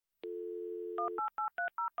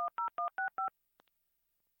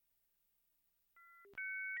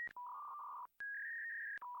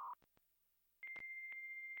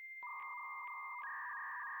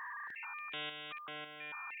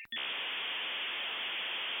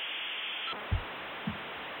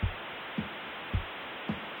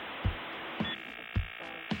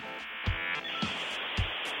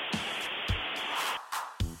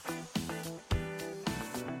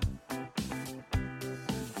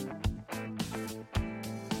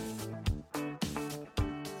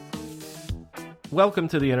Welcome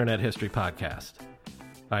to the Internet History Podcast.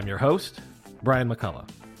 I'm your host, Brian McCullough.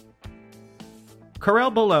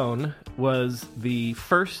 Karel Baloun was the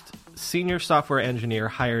first senior software engineer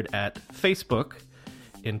hired at Facebook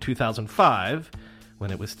in 2005,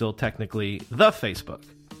 when it was still technically the Facebook.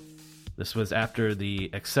 This was after the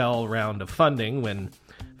Excel round of funding, when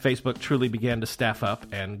Facebook truly began to staff up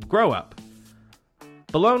and grow up.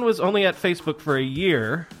 Baloun was only at Facebook for a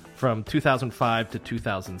year, from 2005 to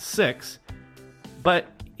 2006, but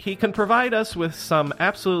he can provide us with some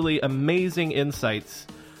absolutely amazing insights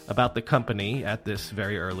about the company at this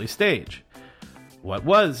very early stage. What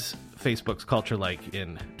was Facebook's culture like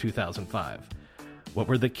in 2005? What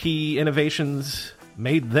were the key innovations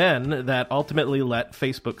made then that ultimately let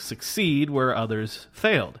Facebook succeed where others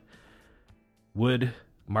failed? Would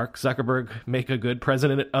Mark Zuckerberg make a good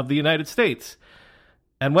president of the United States?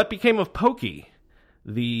 And what became of Pokey,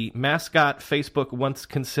 the mascot Facebook once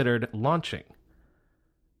considered launching?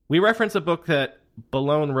 We reference a book that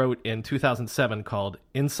Baloun wrote in 2007 called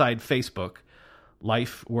Inside Facebook,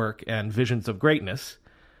 Life, Work, and Visions of Greatness.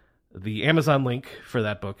 The Amazon link for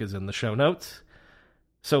that book is in the show notes.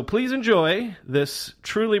 So please enjoy this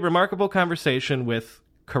truly remarkable conversation with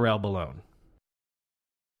Karel Baloun.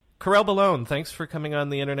 Karel Baloun, thanks for coming on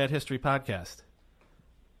the Internet History Podcast.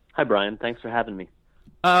 Hi, Brian. Thanks for having me.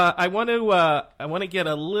 I want to get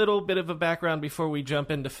a little bit of a background before we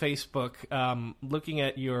jump into Facebook. Looking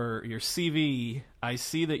at your CV, I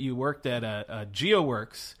see that you worked at a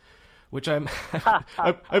GeoWorks, which I'm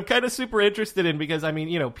kind of super interested in because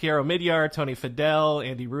Piero Midyar, Tony Fadell,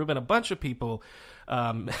 Andy Rubin, a bunch of people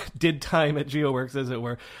did time at GeoWorks, as it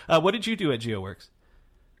were. What did you do at GeoWorks?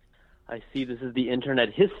 I see this is the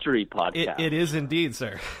Internet History Podcast. It is indeed,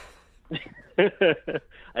 sir.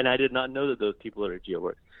 And I did not know that those people are at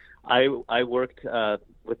GeoWorks. I worked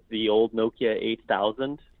with the old Nokia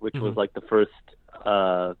 8000, which was like the first,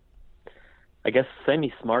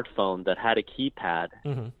 semi-smartphone that had a keypad.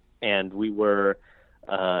 And we were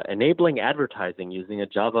enabling advertising using a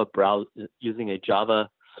Java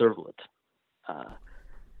servlet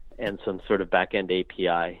and some sort of back-end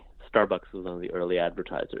API. Starbucks was one of the early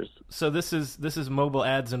advertisers. So this is mobile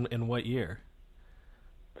ads in what year?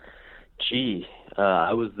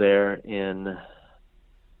 I was there in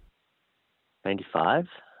 95.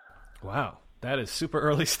 Wow, that is super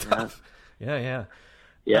early stuff. Yeah.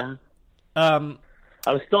 I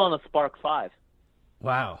was still on a Spark 5.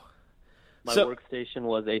 Wow. My workstation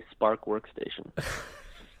was a Spark workstation.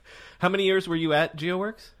 How many years were you at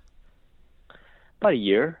GeoWorks? About a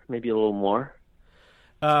year, maybe a little more.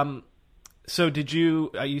 So did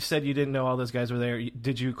you? You said you didn't know all those guys were there.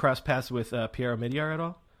 Did you cross paths with Piero Midyar at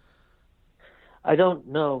all? I don't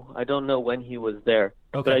know. I don't know when he was there.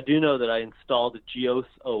 Okay. But I do know that I installed Geos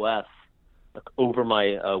OS over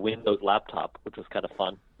my Windows laptop, which was kind of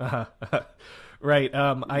fun. Right.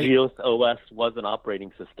 Geos OS was an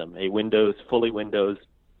operating system, a fully Windows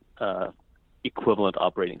equivalent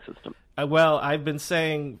operating system. Well, I've been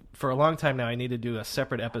saying for a long time now I need to do a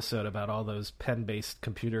separate episode about all those pen-based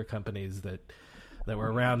computer companies that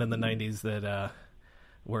were around in the 90s that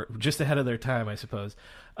were just ahead of their time, I suppose.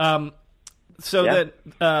 That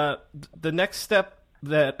the next step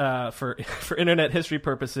that for Internet history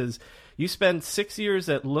purposes, you spend 6 years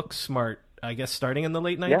at LookSmart, I guess, starting in the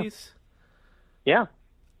late 90s. Yeah,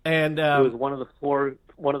 and it was one of the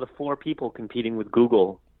four people competing with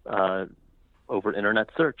Google over Internet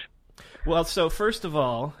search. Well, so first of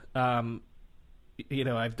all, I've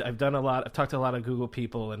done a lot. I've talked to a lot of Google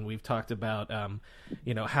people, and we've talked about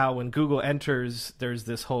how when Google enters, there's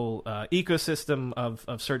this whole ecosystem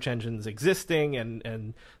of search engines existing,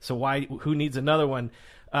 and so who needs another one?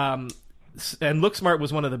 And LookSmart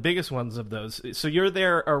was one of the biggest ones of those. So you're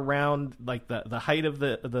there around like the height of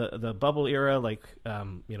the bubble era, like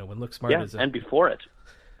when LookSmart is and before it.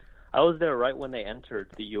 I was there right when they entered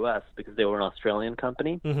the U.S. because they were an Australian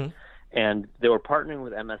company, and they were partnering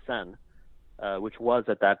with MSN. Which was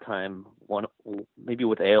at that time maybe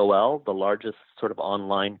with AOL, the largest sort of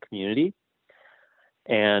online community,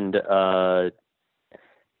 and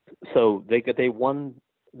so they won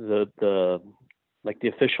the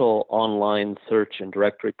official online search and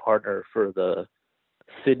directory partner for the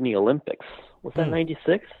Sydney Olympics. Was that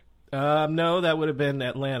 96? No, that would have been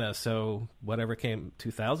Atlanta. So whatever came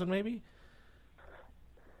 2000 maybe.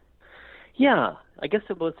 Yeah, I guess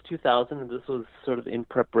it was 2000, and this was sort of in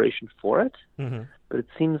preparation for it. But it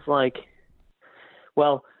seems like,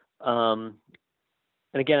 and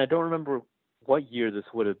again, I don't remember what year this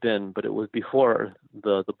would have been, but it was before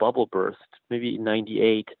the bubble burst, maybe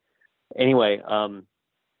 98. Anyway,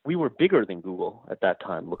 we were bigger than Google at that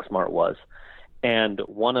time, LookSmart was. And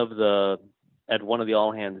one of the at one of the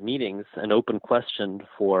all hands meetings an open question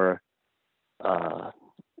for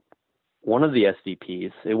one of the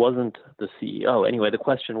SVPs. It wasn't the CEO. Anyway, the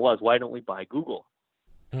question was, why don't we buy Google?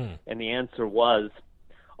 And the answer was,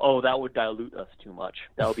 oh, that would dilute us too much.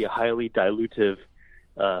 That would be a highly dilutive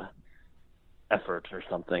effort or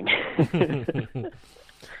something.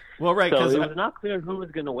 Well, right. So it was not clear who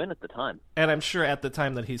was going to win at the time. And I'm sure at the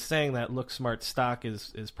time that he's saying that, Look Smart stock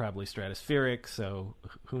is probably stratospheric, so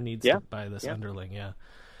who needs to buy this underling? Yeah.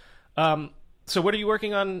 So what are you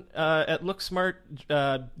working on at Look Smart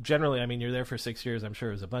generally? I mean, you're there for 6 years. I'm sure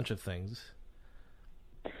it was a bunch of things.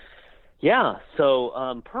 Yeah.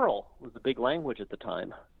 So Perl was a big language at the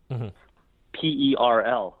time. Perl,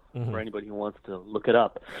 for anybody who wants to look it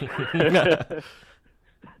up.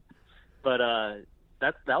 But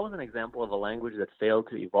that was an example of a language that failed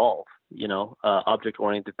to evolve. You know,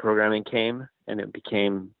 object-oriented programming came, and it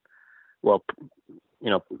became, well, you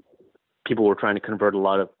know, people were trying to convert a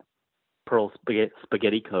lot of Perl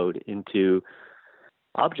spaghetti code into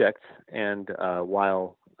objects, and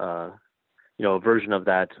while you know, a version of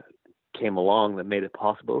that came along that made it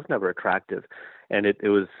possible, it was never attractive, and it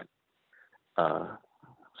was sort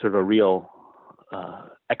of a real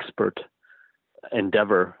expert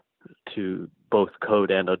endeavor to both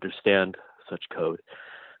code and understand such code.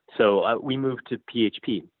 So we moved to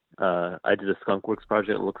PHP. I did a Skunkworks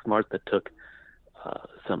project at Look Smart that took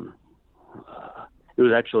some. It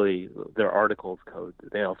was actually their articles code.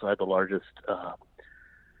 They also had the largest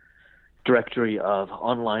directory of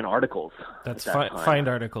online articles. That's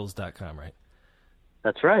findarticles.com, right?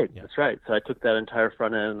 That's right. Yeah. That's right. So I took that entire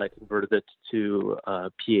front end and I converted it to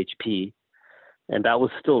PHP, and that was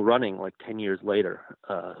still running like 10 years later.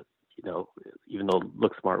 You know, even though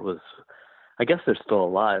Look Smart was, I guess they're still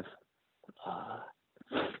alive,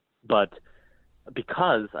 but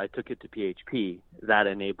because I took it to PHP, that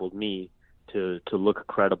enabled me to look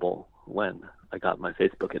credible when I got my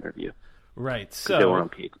Facebook interview. Right. So they were on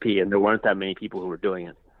PHP, and there weren't that many people who were doing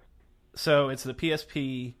it. So it's the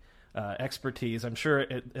PSP expertise. I'm sure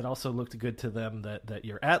it also looked good to them that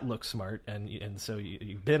you're at Look Smart, and so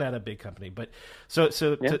you've been at a big company. But so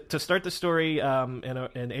yeah. to start the story,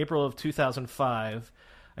 in April of 2005,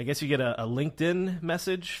 I guess you get a LinkedIn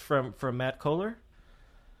message from Matt Kohler.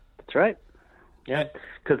 That's right. Yeah,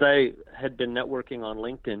 because I had been networking on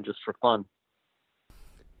LinkedIn just for fun.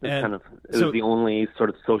 It was the only sort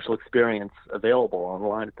of social experience available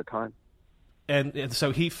online at the time. And so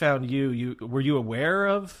he found you. Were you aware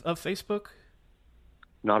of Facebook?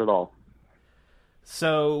 Not at all.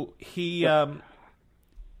 So he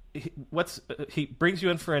brings you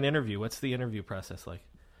in for an interview. What's the interview process like?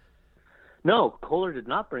 No, Kohler did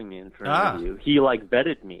not bring me in for an interview. He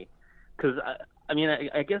vetted me because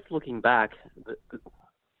I guess looking back,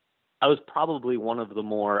 I was probably one of the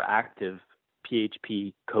more active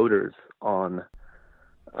PHP coders on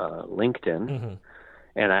LinkedIn,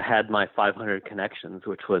 and I had my 500 connections,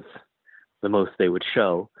 which was the most they would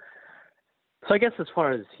show. So I guess as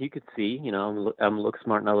far as he could see, you know, I'm Look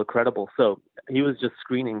Smart and I look credible. So he was just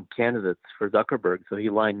screening candidates for Zuckerberg, so he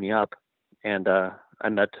lined me up, and I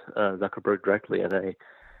met Zuckerberg directly at a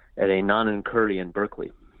non-incurry in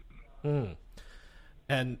Berkeley.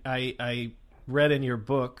 And I read in your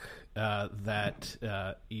book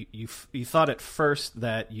that you thought at first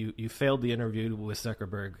that you failed the interview with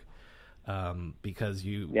Zuckerberg because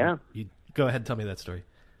you go ahead and tell me that story.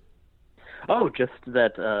 Oh, just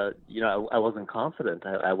that you know, I wasn't confident.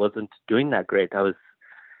 I wasn't doing that great. I was.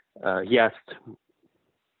 He asked,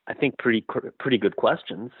 I think, pretty good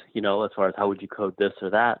questions. You know, as far as how would you code this or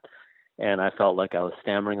that, and I felt like I was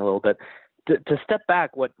stammering a little bit. To step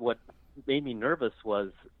back, what made me nervous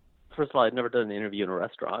was, first of all, I'd never done an interview in a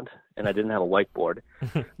restaurant, and I didn't have a whiteboard.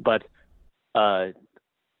 But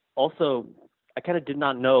also, I kind of did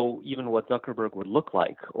not know even what Zuckerberg would look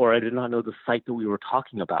like, or I did not know the site that we were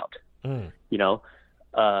talking about. You know,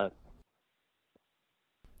 well,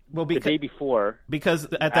 the day before, because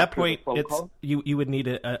at that point, you would need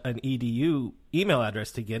an edu email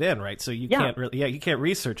address to get in, right? So you can't really, you can't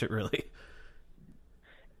research it really.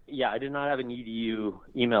 Yeah, I did not have an edu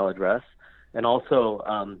email address. And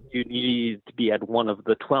also, you needed to be at one of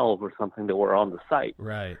the 12 or something that were on the site.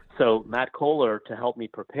 Right. So Matt Kohler, to help me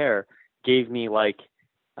prepare, gave me I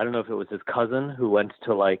don't know if it was his cousin who went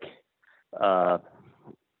to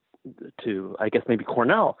to I guess maybe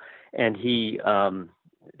Cornell, and he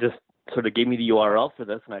just sort of gave me the URL for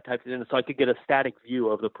this, and I typed it in so I could get a static view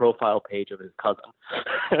of the profile page of his cousin.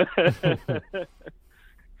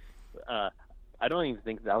 I don't even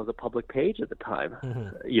think that was a public page at the time.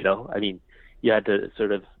 You know, I mean, you had to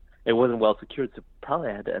sort of, it wasn't well secured, so probably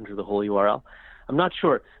I had to enter the whole URL. I'm not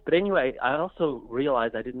sure. But anyway, I also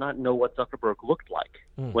realized I did not know what Zuckerberg looked like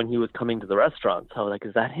when he was coming to the restaurant. So I was like,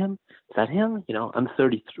 is that him? Is that him? You know, I'm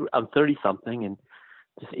 30 something and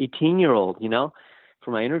this 18-year-old, you know,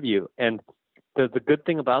 for my interview. And the good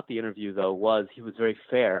thing about the interview, though, was he was very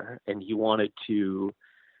fair and he wanted to,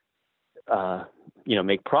 you know,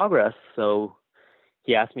 make progress. So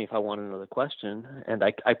he asked me if I wanted another question, and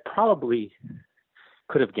I probably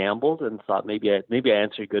could have gambled and thought maybe I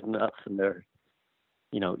answered good enough and they're,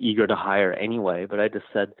 you know, eager to hire anyway. But I just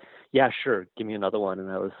said, yeah, sure, give me another one.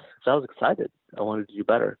 And I was excited. I wanted to do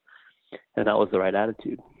better, and that was the right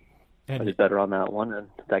attitude. And I did better on that one, and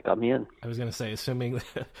that got me in. I was going to say,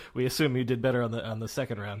 we assume you did better on the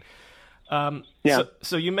second round. Yeah.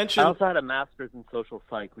 So you mentioned I also had a master's in social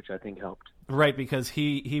psych, which I think helped. Right, because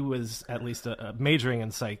he was at least majoring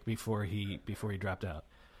in psych before he dropped out.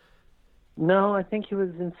 No, I think he was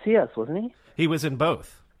in CS, wasn't he? He was in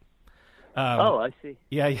both. I see.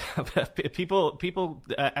 Yeah. People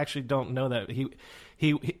actually don't know that he.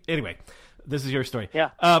 Anyway, this is your story.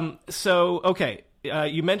 Yeah. So okay,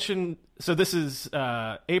 you mentioned. So this is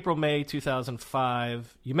April, May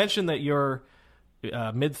 2005. You mentioned that you're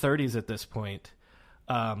mid-30s at this point.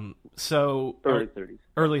 So early 30s.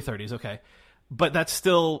 Early 30s. Okay, but that's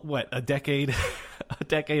still what, a decade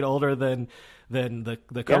older than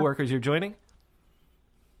the coworkers you're joining.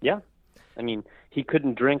 Yeah, I mean, he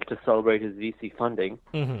couldn't drink to celebrate his VC funding,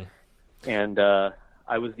 and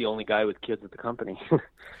I was the only guy with kids at the company.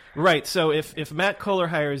 Right. So if Matt Kohler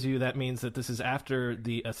hires you, that means that this is after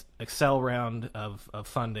the Excel round of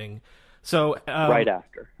funding. So right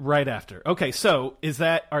after. Right after. Okay. So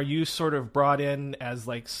are you sort of brought in as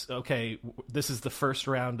like, okay, this is the first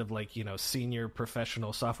round of like, you know, senior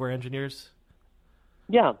professional software engineers?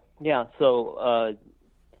 Yeah. So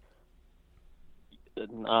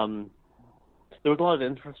there was a lot of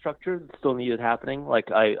infrastructure that still needed happening.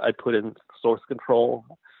 Like I put in source control.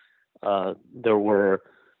 There were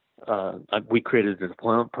we created a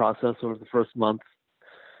deployment process over the first month.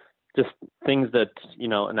 Just things that, you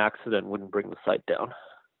know, an accident wouldn't bring the site down.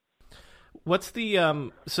 What's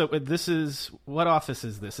the so this is, what office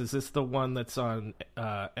is this? Is this the one that's on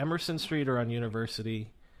Emerson Street or on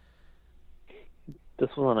University? This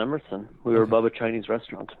was on Emerson. We were above a Chinese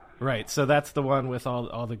restaurant. Right. So that's the one with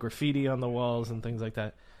all the graffiti on the walls and things like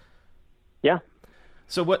that. Yeah.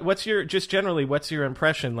 So what's your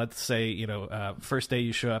impression? Let's say, you know, first day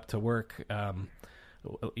you show up to work.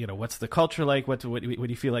 You know, what's the culture like? What do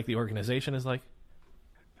you feel like the organization is like?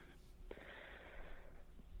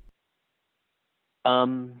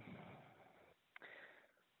 Well,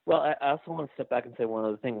 I also want to step back and say one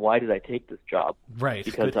other thing. Why did I take this job? Right.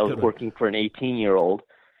 Because I was working for an 18-year-old,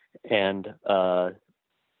 and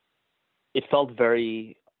it felt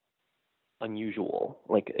very unusual.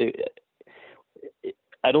 Like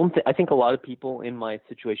I think a lot of people in my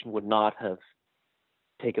situation would not have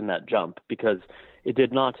taken that jump because it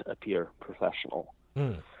did not appear professional.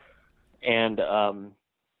 And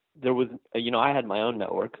there was, you know, I had my own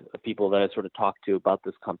network of people that I sort of talked to about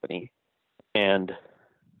this company, and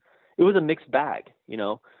it was a mixed bag. You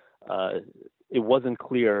know, it wasn't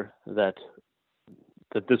clear that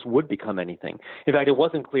this would become anything. In fact, it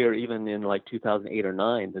wasn't clear even in like 2008 or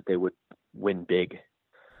 9 that they would win big.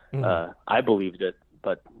 I believed it,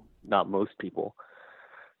 but not most people.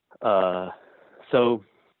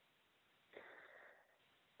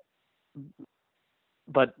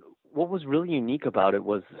 But what was really unique about it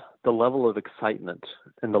was the level of excitement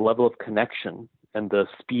and the level of connection and the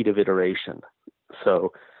speed of iteration.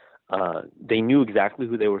 So they knew exactly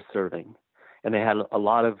who they were serving, and they had a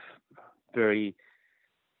lot of very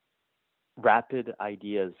rapid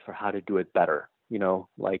ideas for how to do it better. You know,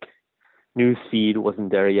 like newsfeed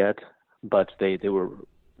wasn't there yet, but they were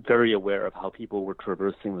very aware of how people were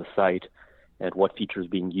traversing the site and what features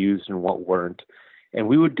being used and what weren't. And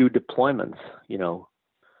we would do deployments, you know,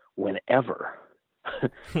 whenever.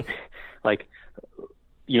 Like,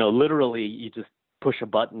 you know, literally you just push a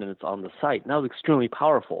button and it's on the site. And that was extremely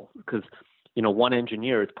powerful because, you know, one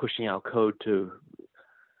engineer is pushing out code to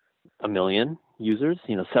 1 million users,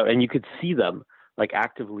 you know, so, and you could see them like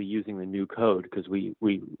actively using the new code because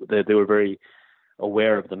they were very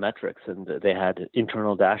aware of the metrics and they had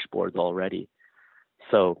internal dashboards already.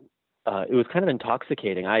 So it was kind of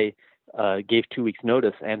intoxicating. I gave 2 weeks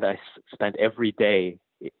notice, and I spent every day,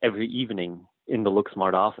 every evening in the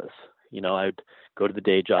LookSmart office. You know, I'd go to the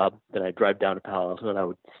day job, then I'd drive down to Palo Alto, and I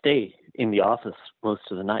would stay in the office most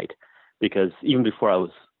of the night because even before I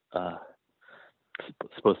was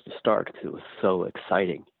supposed to start, because it was so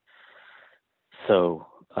exciting. So,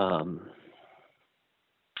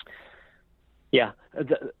 yeah,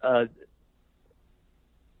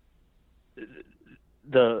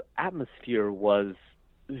 the atmosphere was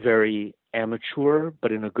very amateur,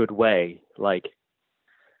 but in a good way. Like,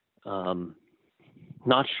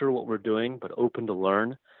 not sure what we're doing, but open to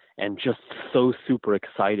learn, and just so super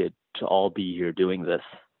excited to all be here doing this.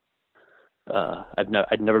 I'd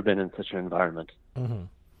never been in such an environment. Mm-hmm.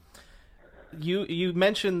 You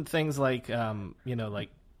mentioned things like like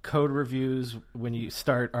code reviews when you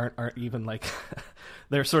start aren't even like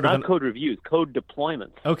they're sort of not code reviews, code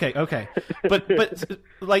deployments. Okay, but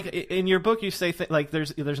like in your book you say like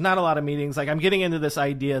there's not a lot of meetings. Like I'm getting into this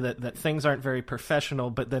idea that things aren't very professional,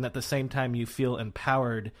 but then at the same time you feel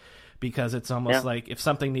empowered because it's almost like if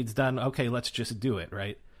something needs done, okay, let's just do it,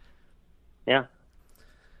 right? Yeah.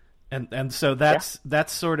 And so that's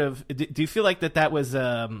sort of. Do you feel like that was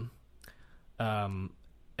a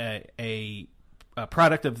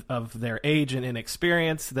product of their age and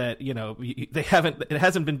inexperience that it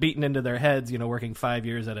hasn't been beaten into their heads, working 5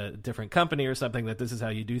 years at a different company or something, that this is how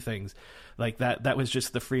you do things, like that was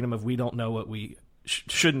just the freedom of we don't know what we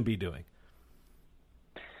shouldn't be doing?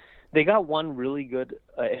 They got one really good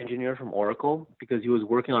engineer from Oracle because he was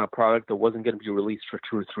working on a product that wasn't going to be released for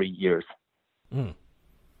 2 or 3 years.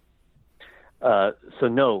 So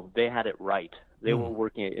no, they had it right. They were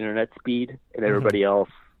working at internet speed, and everybody else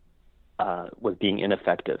was being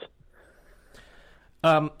ineffective.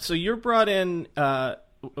 So you're brought in,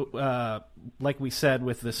 like we said,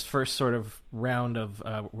 with this first sort of round of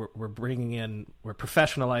we're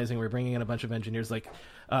professionalizing, we're bringing in a bunch of engineers. Like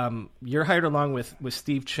you're hired along with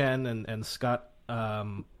Steve Chen and Scott.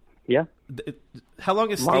 Yeah. How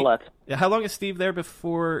long is Marlette. How long is Steve there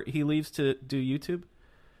before he leaves to do YouTube?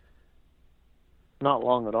 Not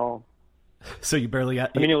long at all. So you barely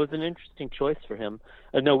got. I mean, it was an interesting choice for him.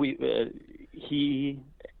 No, I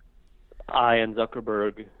and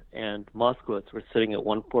Zuckerberg and Moskowitz were sitting at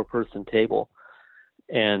one 4-person table,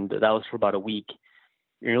 and that was for about a week.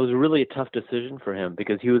 And it was really a tough decision for him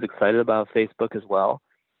because he was excited about Facebook as well,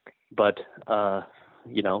 but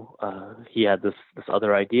he had this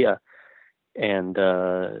other idea, and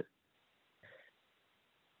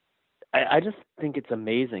I just think it's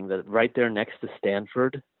amazing that right there next to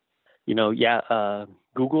Stanford.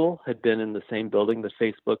 Google had been in the same building that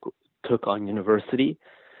Facebook took on university.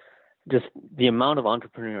 Just the amount of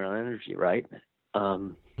entrepreneurial energy, right?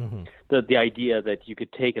 The idea that you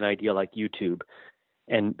could take an idea like YouTube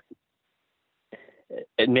and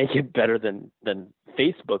make it better than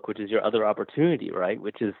Facebook, which is your other opportunity, right?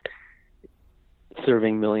 Which is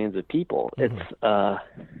serving millions of people. It's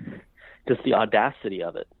just the audacity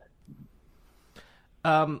of it.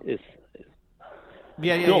 Is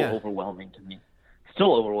still overwhelming to me.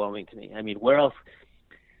 Still overwhelming to me. I mean, where else?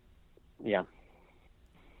 Yeah.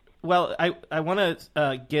 Well, I want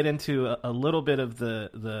to get into a little bit of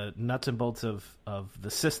the nuts and bolts of the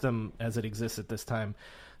system as it exists at this time.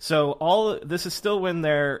 So this is still when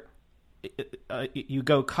you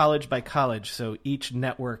go college by college. So each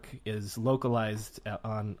network is localized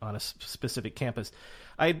on a specific campus.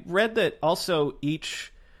 I read that also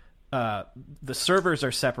each. The servers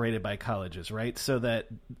are separated by colleges, right? So that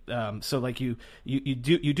so like you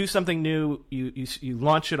do something new, you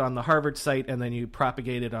launch it on the Harvard site, and then you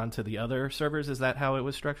propagate it onto the other servers. Is that how it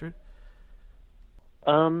was structured?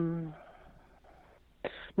 No,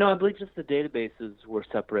 I believe just the databases were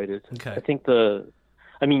separated. Okay. I think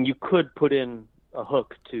you could put in a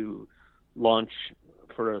hook to launch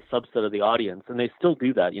for a subset of the audience, and they still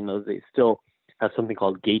do that. They still have something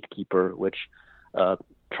called Gatekeeper, which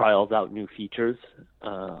trials out new features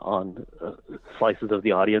on slices of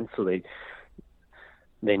the audience, so they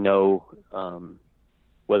know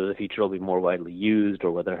whether the feature will be more widely used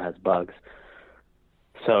or whether it has bugs.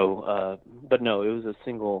 So, but no, it was a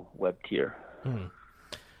single web tier.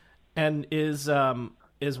 And is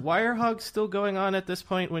Wirehog still going on at this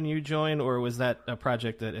point when you join, or was that a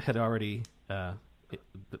project that had already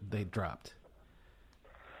they dropped?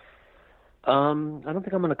 I don't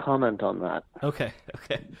think I'm going to comment on that. Okay.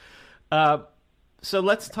 So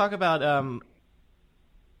let's talk about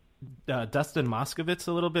Dustin Moskovitz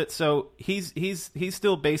a little bit. So he's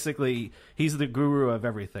still basically he's the guru of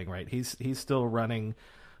everything, right? He's still running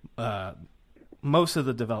most of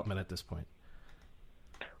the development at this point.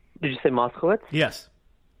 Did you say Moskowitz? Yes.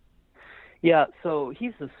 Yeah. So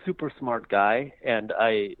he's a super smart guy, and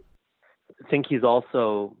I think he's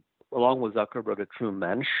also, along with Zuckerberg, a true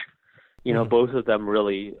mensch. Both of them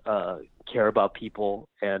really care about people.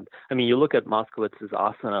 And, I mean, you look at Moskowitz's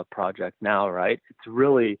Asana project now, right? It's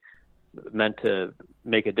really meant to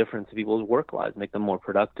make a difference in people's work lives, make them more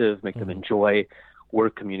productive, make them enjoy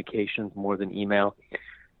work communications more than email.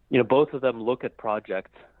 Both of them look at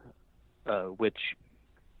projects which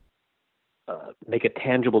make a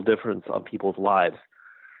tangible difference on people's lives.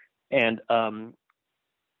 And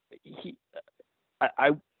he,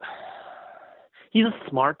 he's a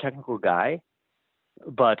smart technical guy,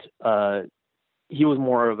 but he was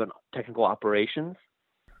more of a technical operations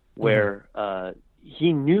where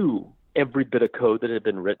he knew every bit of code that had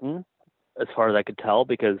been written, as far as I could tell,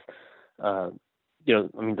 because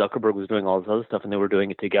Zuckerberg was doing all this other stuff and they were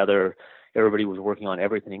doing it together. Everybody was working on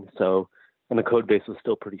everything. So, and the code base was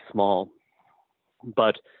still pretty small.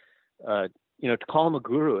 But, to call him a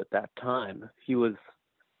guru at that time, he was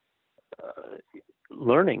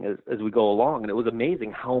learning as we go along. And it was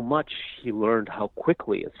amazing how much he learned, how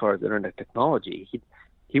quickly, as far as internet technology.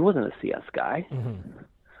 He wasn't a CS guy. Mm-hmm.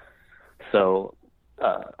 So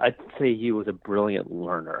I'd say he was a brilliant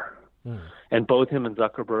learner. Mm. And both him and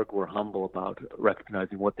Zuckerberg were humble about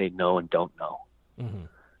recognizing what they know and don't know,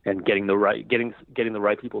 and getting the right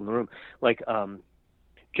people in the room. Like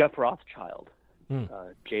Jeff Rothschild,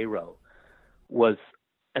 J-Ro, was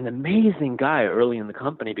an amazing guy early in the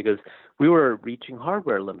company because we were reaching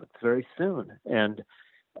hardware limits very soon, and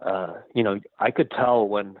I could tell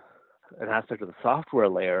when an aspect of the software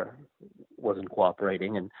layer wasn't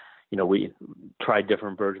cooperating, and we tried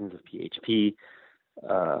different versions of PHP.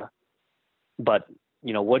 But,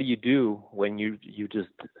 what do you do when you just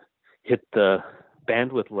hit the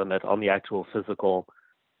bandwidth limit on the actual physical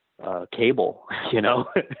cable,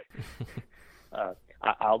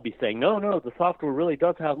 I'll be saying, no, the software really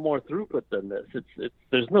does have more throughput than this.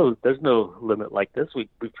 There's no limit like this.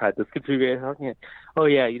 We've tried this configuration. Oh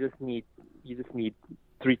yeah, you just need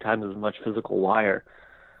 3 times as much physical wire,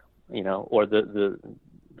 or the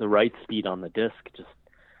write speed on the disk just.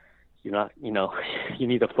 You're not, you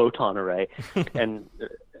need a photon array. And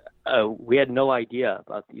we had no idea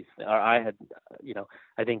about these. I had,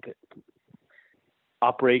 I think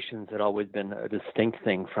operations had always been a distinct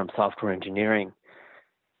thing from software engineering.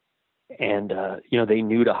 And, they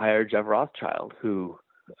knew to hire Jeff Rothschild, who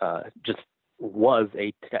just was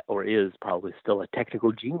or is probably still a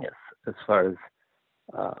technical genius as far as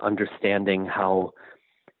understanding how,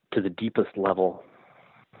 to the deepest level,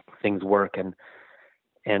 things work. And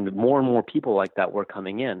more people like that were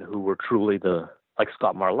coming in who were truly like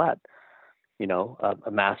Scott Marlett,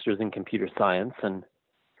 a master's in computer science. And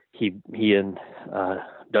he and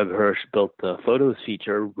Doug Hirsch built the photos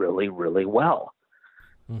feature really, really well,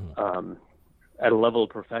 at a level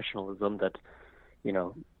of professionalism that,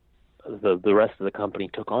 the rest of the company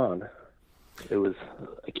took on. It was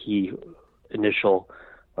a key initial,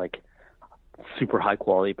 like, super high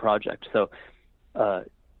quality project. So,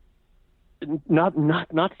 not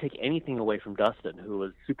to take anything away from Dustin, who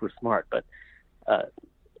was super smart, but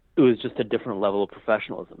it was just a different level of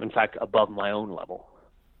professionalism. In fact, above my own level.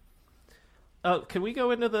 Can we go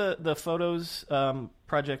into the photos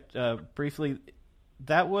project briefly?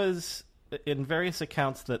 That was, in various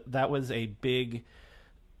accounts, that was a big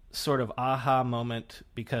sort of aha moment,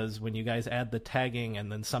 because when you guys add the tagging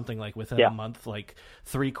and then something like within a month, like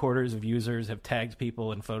 3/4 of users have tagged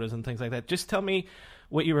people in photos and things like that. Just tell me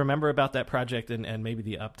what you remember about that project and maybe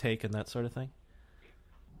the uptake and that sort of thing.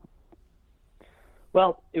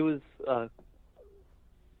 Well, it was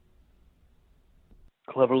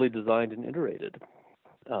cleverly designed and iterated.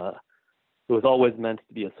 It was always meant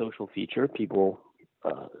to be a social feature, people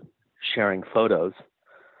sharing photos.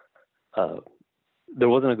 There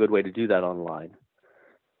wasn't a good way to do that online,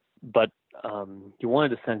 but you wanted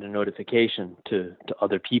to send a notification to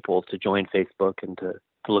other people to join Facebook and to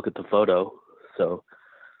look at the photo. So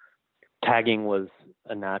tagging was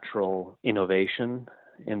a natural innovation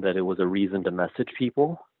in that it was a reason to message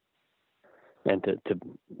people, and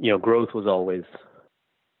to growth was always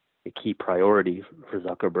a key priority for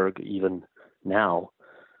Zuckerberg, even now,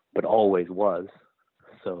 but always was.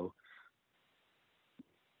 So,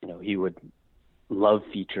 he would love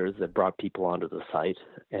features that brought people onto the site.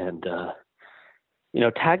 And,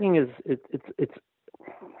 tagging it's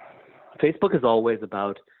Facebook is always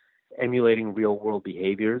about emulating real world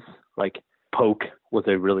behaviors. Like poke was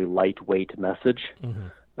a really lightweight message.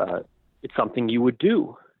 It's something you would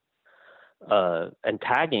do. And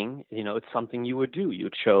tagging, it's something you would do. You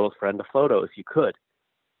would show a friend a photo if you could.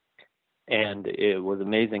 And it was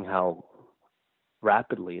amazing how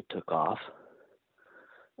rapidly it took off,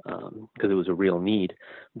 because it was a real need.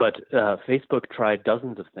 But Facebook tried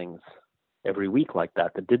dozens of things every week like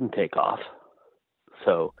that didn't take off.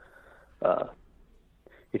 So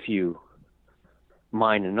if you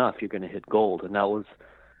mine enough, you're going to hit gold. And that was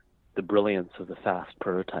the brilliance of the fast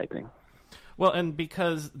prototyping. Well, and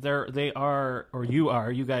because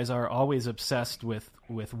you guys are always obsessed with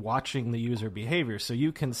watching the user behavior, so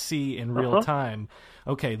you can see in real time,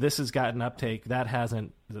 okay, this has gotten uptake, that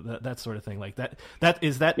hasn't, that sort of thing. Like that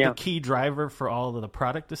is the key driver for all of the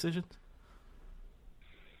product decisions?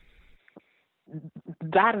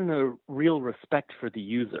 That and a real respect for the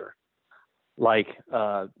user. Like,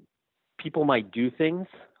 people might do things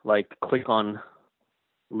like click on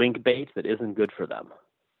link bait that isn't good for them.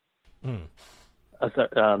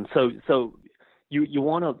 So you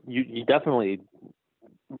definitely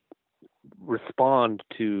respond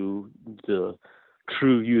to the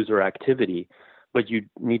true user activity, but you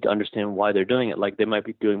need to understand why they're doing it. Like, they might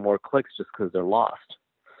be doing more clicks just because they're lost.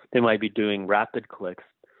 They might be doing rapid clicks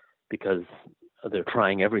because they're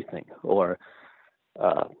trying everything, or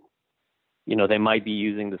they might be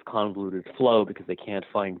using this convoluted flow because they can't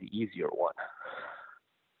find the easier one.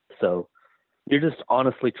 So you're just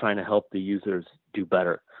honestly trying to help the users do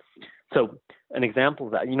better. So an example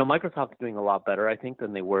of that, Microsoft is doing a lot better, I think,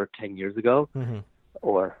 than they were 10 years ago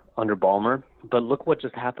or under Ballmer. But look what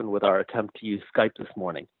just happened with our attempt to use Skype this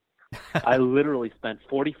morning. I literally spent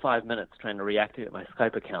 45 minutes trying to reactivate my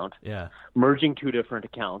Skype account, merging two different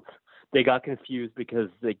accounts. They got confused because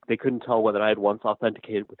they couldn't tell whether I had once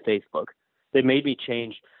authenticated with Facebook. They made me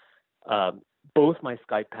change both my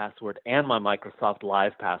Skype password and my Microsoft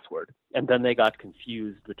Live password. And then they got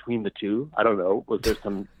confused between the two. I don't know. Was there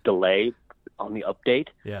some delay on the update?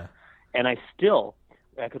 Yeah. And I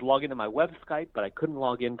could log into my web Skype, but I couldn't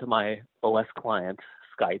log into my OS client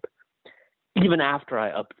Skype, even after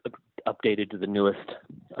I updated to the newest,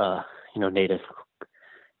 native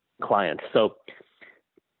client. So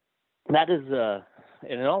that is,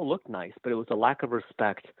 and it all looked nice, but it was a lack of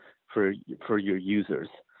respect for your users.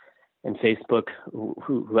 And Facebook,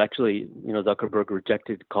 who actually, Zuckerberg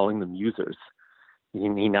rejected calling them users.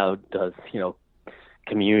 He now does,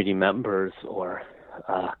 community members or,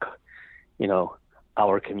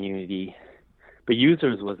 our community. But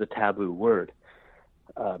users was a taboo word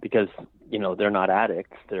because, they're not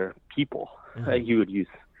addicts, they're people. You would use,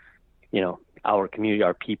 our community,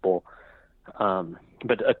 our people.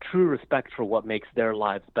 But a true respect for what makes their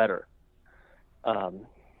lives better.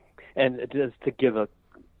 And just to give a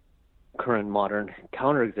current modern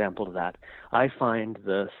counterexample to that, I find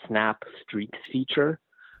the Snap Streaks feature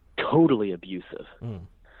totally abusive.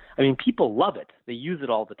 I mean, people love it. They use it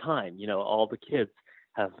all the time. All the kids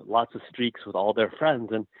have lots of streaks with all their friends,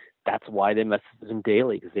 and that's why they message them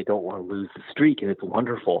daily, because they don't want to lose the streak, and it's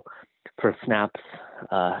wonderful for Snap's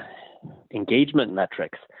engagement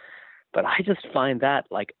metrics. But I just find that,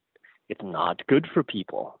 it's not good for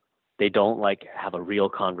people. They don't have a real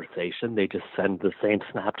conversation. They just send the same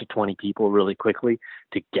snap to 20 people really quickly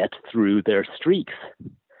to get through their streaks.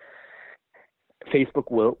 Facebook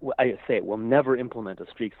will never implement a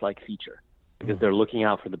streaks-like feature because they're looking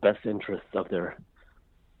out for the best interests of their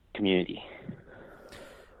community.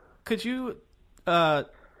 Could you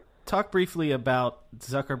talk briefly about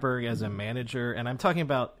Zuckerberg as a manager? And I'm talking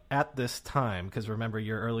about at this time, because remember,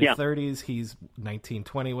 you're early 30s, he's 19,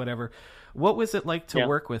 20, whatever. What was it like to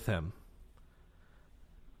work with him?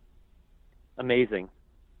 Amazing.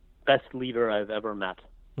 Best leader I've ever met.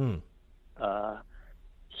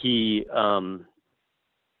 He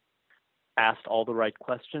asked all the right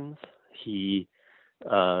questions. He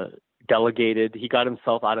delegated. He got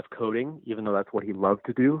himself out of coding, even though that's what he loved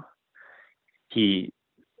to do. He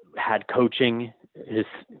had coaching. His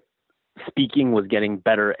speaking was getting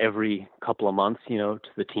better every couple of months, to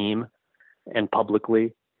the team and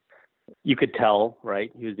publicly. You could tell,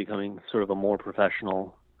 right? He was becoming sort of a more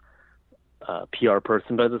professional PR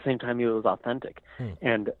person, but at the same time, he was authentic.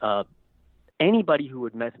 And anybody who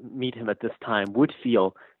would meet him at this time would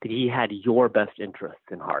feel that he had your best interests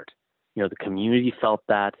in heart. The community felt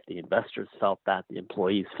that, the investors felt that, the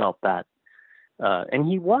employees felt that. And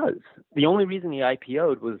he was. The only reason he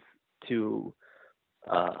IPO'd was to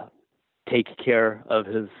take care of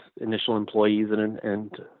his initial employees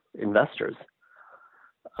and investors.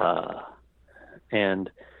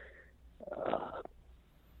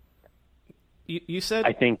 You said,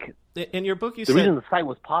 I think in your book, the reason the site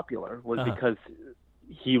was popular was because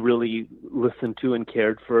he really listened to and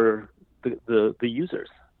cared for the users.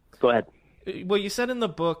 Go ahead. Well, you said in the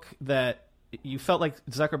book that you felt like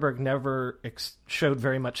Zuckerberg never showed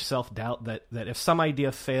very much self-doubt, that if some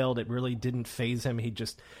idea failed, it really didn't faze him. He'd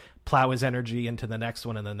just plow his energy into the next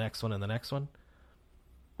one and the next one and the next one.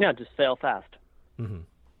 Yeah, just fail fast.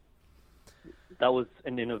 That was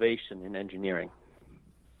an innovation in engineering.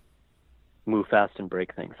 Move fast and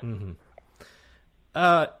break things.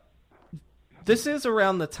 This is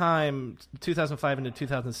around the time, 2005 into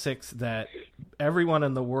 2006, that everyone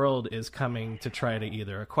in the world is coming to try to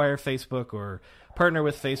either acquire Facebook or partner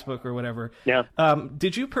with Facebook or whatever. Yeah.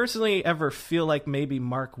 Did you personally ever feel like maybe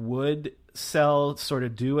Mark would do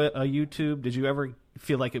a YouTube? Did you ever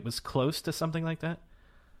feel like it was close to something like that?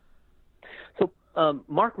 So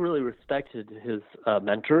Mark really respected his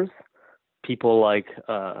mentors, people like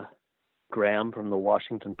Graham from the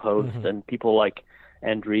Washington Post, and people like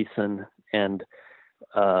Andreessen and,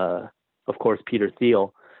 of course, Peter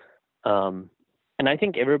Thiel. And I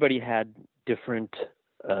think everybody had different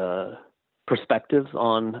perspectives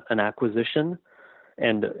on an acquisition,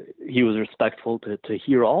 and he was respectful to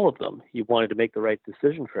hear all of them. He wanted to make the right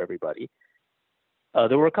decision for everybody.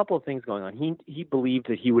 There were a couple of things going on. He believed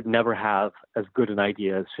that he would never have as good an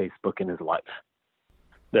idea as Facebook in his life,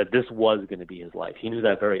 that this was going to be his life. He knew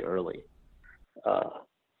that very early.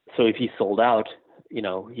 So if he sold out,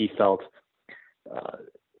 he felt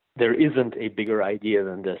there isn't a bigger idea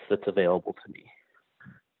than this that's available to me,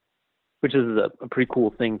 which is a pretty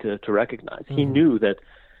cool thing to recognize. He knew that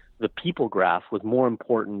the people graph was more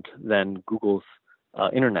important than Google's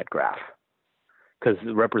internet graph, because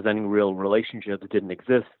representing real relationships didn't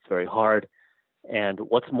exist. It's very hard. And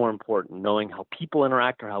what's more important, knowing how people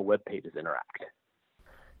interact or how web pages interact?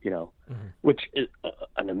 Which is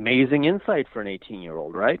an amazing insight for an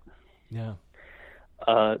 18-year-old, right? Yeah.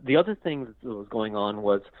 The other thing that was going on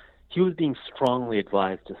was he was being strongly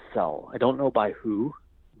advised to sell. I don't know by who,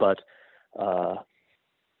 but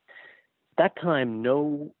that time,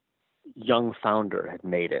 no young founder had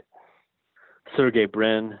made it. Sergey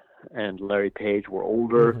Brin and Larry Page were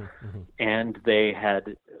older, and they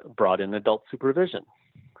had brought in adult supervision,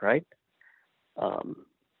 right?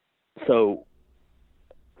 So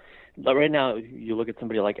right now, you look at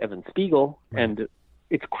somebody like Evan Spiegel, and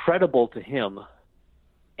it's credible to him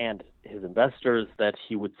and his investors that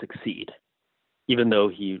he would succeed, even though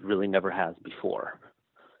he really never has before.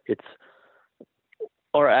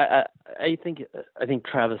 I think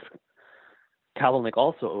Travis Kalanick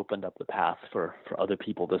also opened up the path for other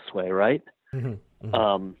people this way, right?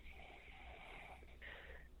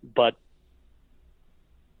 But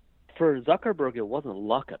for Zuckerberg, it wasn't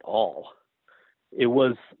luck at all. It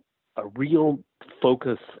was a real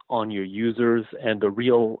focus on your users and a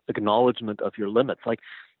real acknowledgement of your limits. Like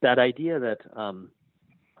that idea that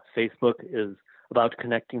Facebook is about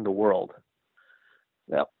connecting the world.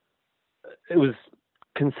 Well, it was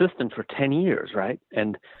consistent for 10 years, right?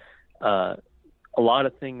 And a lot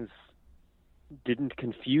of things didn't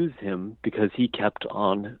confuse him because he kept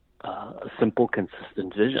on a simple,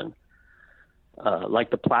 consistent vision.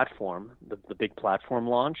 Like the platform, the big platform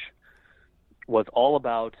launch was all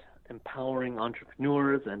about empowering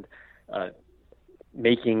entrepreneurs and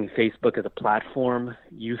making Facebook as a platform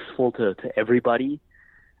useful to everybody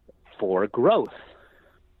for growth,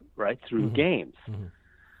 right, through games.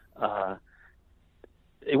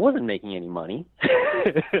 It wasn't making any money,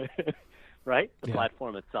 right? The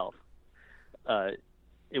platform itself.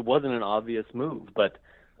 It wasn't an obvious move, but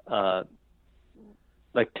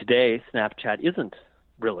like today, Snapchat isn't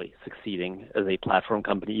really succeeding as a platform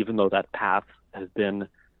company, even though that path has been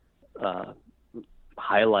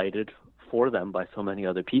highlighted for them by so many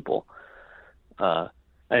other people. I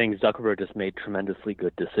think Zuckerberg just made tremendously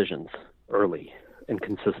good decisions early and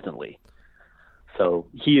consistently. So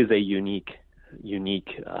he is a unique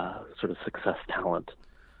sort of success talent.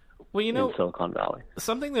 Well, in Silicon Valley.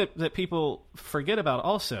 Something that people forget about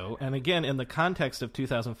also, and again, in the context of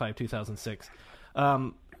 2005, 2006,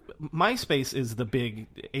 MySpace is the big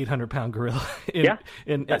 800-pound gorilla.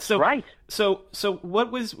 That's right. So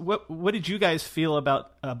what did you guys feel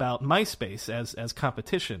about MySpace as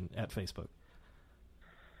competition at Facebook?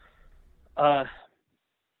 The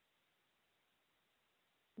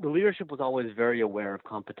leadership was always very aware of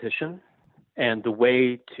competition, and the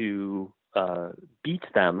way to beat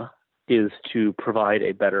them is to provide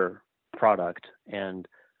a better product and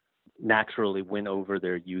naturally win over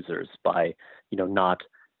their users by, not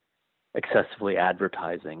excessively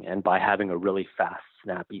advertising, and by having a really fast,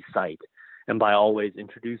 snappy site, and by always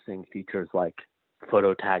introducing features like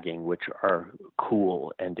photo tagging, which are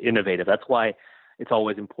cool and innovative. That's why it's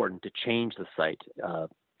always important to change the site.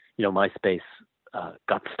 MySpace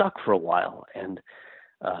got stuck for a while, and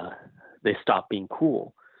they stopped being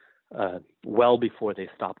cool well before they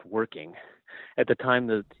stopped working. At the time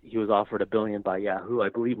that he was offered $1 billion by Yahoo, I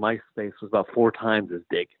believe MySpace was about 4 times as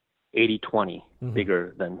big, 80-20,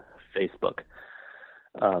 bigger than Facebook.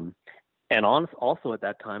 And also at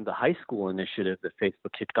that time, the high school initiative that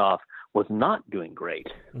Facebook kicked off was not doing great.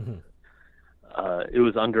 It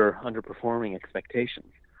was underperforming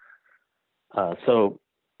expectations. So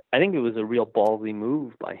I think it was a real ballsy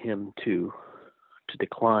move by him to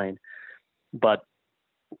decline. But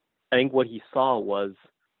I think what he saw was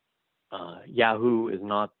Yahoo is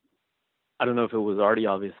not, I don't know if it was already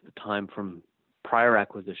obvious at the time from prior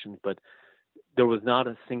acquisitions, but there was not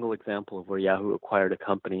a single example of where Yahoo acquired a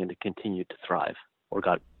company and it continued to thrive or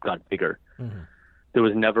got bigger. Mm-hmm. There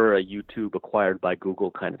was never a YouTube acquired by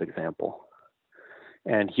Google kind of example.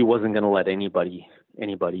 And he wasn't going to let anybody,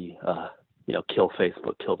 kill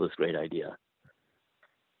Facebook, kill this great idea.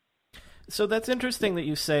 So that's interesting that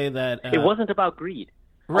you say that... it wasn't about greed.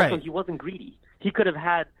 Right. Also, he wasn't greedy. He could have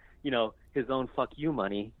had, his own fuck you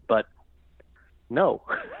money, but no.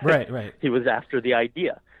 Right. He was after the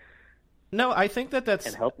idea. No, I think that's...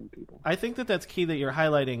 And helping people. I think that's key that you're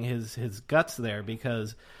highlighting his guts there,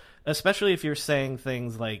 because especially if you're saying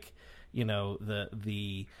things like,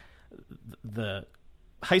 the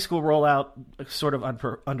high school rollout sort of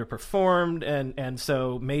underperformed, and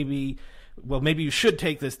so maybe you should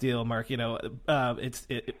take this deal, Mark.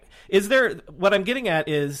 Is there, what I'm getting at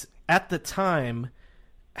is, at the time,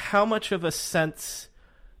 how much of a sense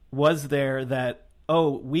was there that,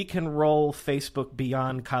 we can roll Facebook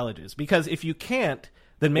beyond colleges? Because if you can't,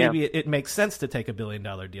 then maybe it makes sense to take $1 billion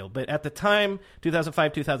deal. But at the time,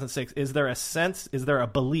 2005, 2006, is there a sense, is there a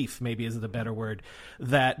belief, maybe is the better word,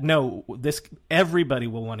 that no, everybody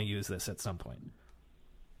will want to use this at some point?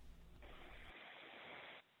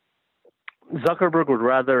 Zuckerberg would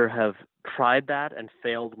rather have tried that and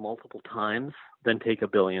failed multiple times than take $1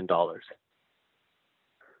 billion.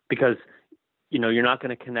 Because, you're not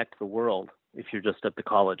going to connect the world if you're just at the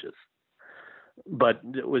colleges. But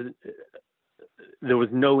there was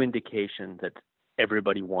no indication that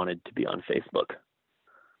everybody wanted to be on Facebook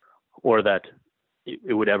or that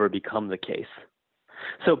it would ever become the case.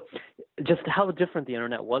 So just how different the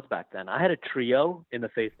internet was back then. I had a Trio in the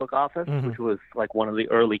Facebook office, mm-hmm. which was like one of the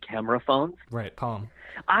early camera phones. Right, Palm.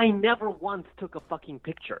 I never once took a fucking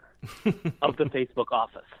picture of the Facebook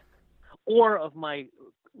office or of my,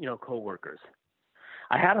 coworkers.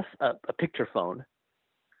 I had a picture phone.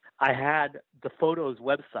 I had the photos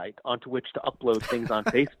website onto which to upload things on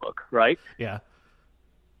Facebook, right? Yeah.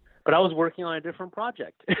 But I was working on a different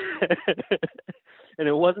project. And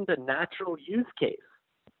it wasn't a natural use case,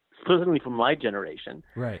 certainly from my generation.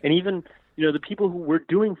 Right. And even, the people who were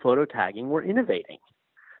doing photo tagging were innovating.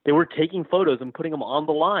 They were taking photos and putting them on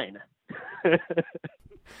the line.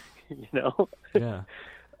 Yeah.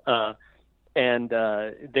 And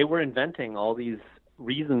they were inventing all these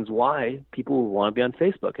reasons why people would want to be on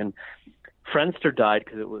Facebook. And Friendster died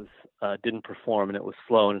because it was didn't perform and it was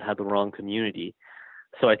slow and it had the wrong community.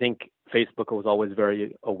 So I think Facebook was always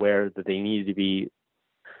very aware that they needed to be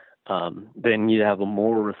they needed to have a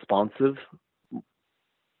more responsive,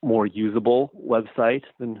 more usable website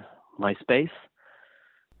than MySpace,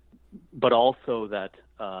 but also that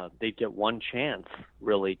they'd get one chance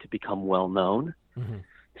really to become well known. Mm-hmm.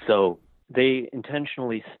 So they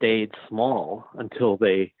intentionally stayed small until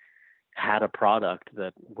they had a product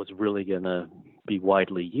that was really going to be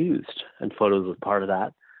widely used, and photos was part of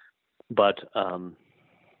that. But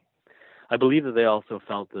I believe that they also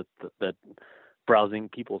felt that browsing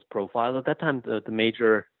people's profiles at that time, the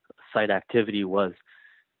major site activity was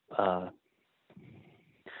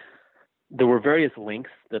there were various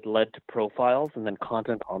links that led to profiles and then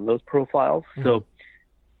content on those profiles. Mm-hmm. So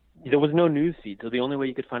there was no news feed. So the only way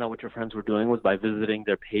you could find out what your friends were doing was by visiting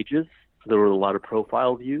their pages. So there were a lot of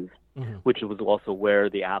profile views, mm-hmm. which was also where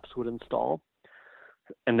the apps would install.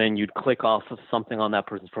 And then you'd click off of something on that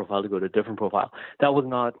person's profile to go to a different profile. That was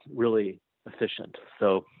not really efficient.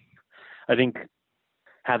 So I think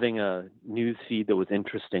having a news feed that was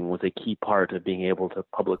interesting was a key part of being able to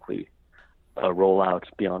publicly roll out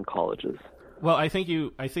beyond colleges. Well, I think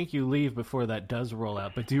you leave before that does roll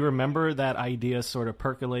out. But do you remember that idea sort of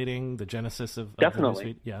percolating, the genesis of Definitely. The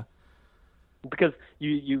news feed? Yeah. Because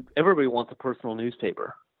everybody wants a personal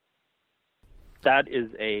newspaper. That is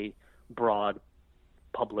a broad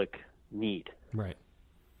public need. Right.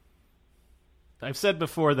 I've said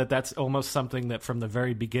before that that's almost something that from the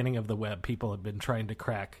very beginning of the web, people have been trying to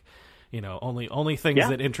crack. Only things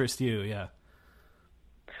that interest you. Yeah.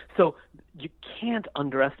 So you can't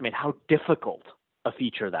underestimate how difficult a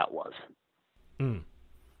feature that was. Mm.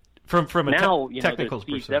 From a now, technical there's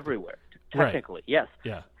feeds perspective. Everywhere. Technically, right. Yes.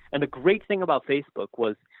 Yeah. And the great thing about Facebook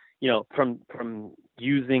was, from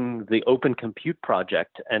using the Open Compute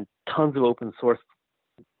project and tons of open source,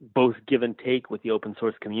 both give and take with the open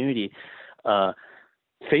source community,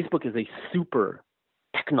 Facebook is a super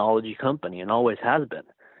technology company and always has been.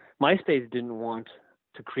 MySpace didn't want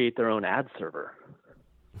to create their own ad server.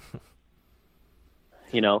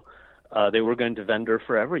 they were going to vendor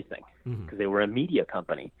for everything because they were a media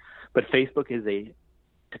company. But Facebook is a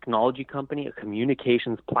technology company, a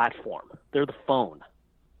communications platform. They're the phone,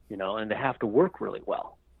 and they have to work really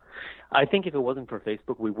well. I think if it wasn't for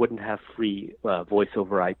Facebook, we wouldn't have free voice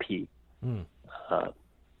over IP,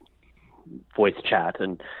 voice chat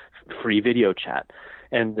and free video chat.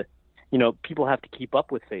 And, people have to keep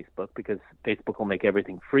up with Facebook because Facebook will make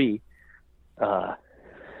everything free.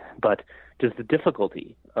 But just the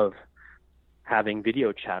difficulty of having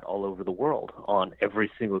video chat all over the world on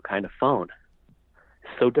every single kind of phone is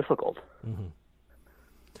so difficult.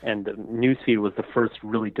 And Newsfeed was the first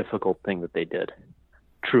really difficult thing that they did.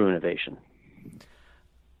 True innovation.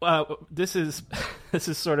 This is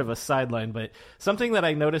sort of a sideline, but something that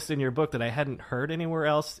I noticed in your book that I hadn't heard anywhere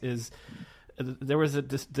else is there was a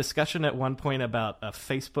discussion at one point about a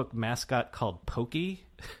Facebook mascot called Pokey.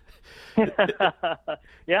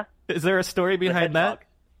 Yeah. Is there a story behind that?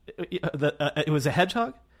 It was a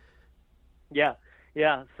hedgehog? Yeah.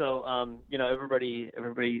 Yeah. So, everybody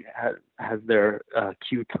has their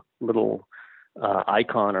cute little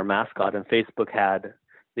icon or mascot, and Facebook had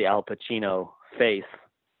the Al Pacino face.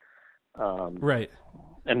 Right.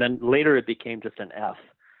 And then later it became just an F.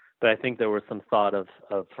 But I think there was some thought of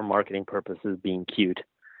for marketing purposes, being cute.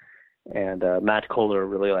 And Matt Kohler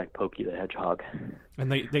really liked Pokey the Hedgehog,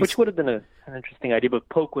 and which would have been an interesting idea, but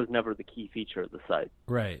Poke was never the key feature of the site.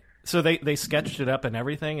 Right. So they sketched it up and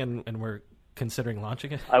everything, and were considering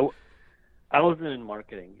launching it? I wasn't in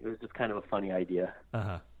marketing. It was just kind of a funny idea.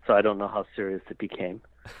 So I don't know how serious it became.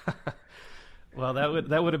 Well,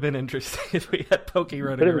 that would have been interesting if we had Pokey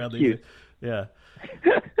running around. Cute. Yeah.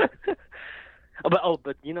 But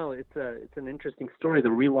it's an interesting story. The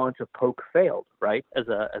relaunch of Poke failed, right? As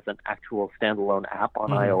an actual standalone app on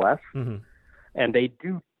iOS, and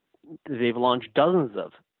they've launched dozens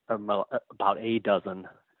of about a dozen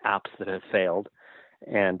apps that have failed,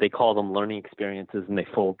 and they call them learning experiences, and they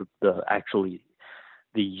fold the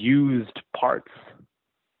used parts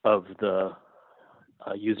of the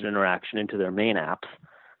user interaction into their main apps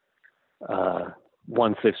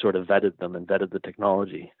once they've sort of vetted them and vetted the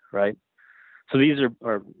technology, right? So these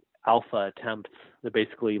are alpha attempts. They're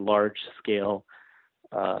basically large-scale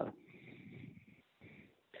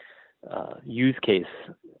use case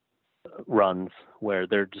runs where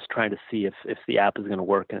they're just trying to see if the app is going to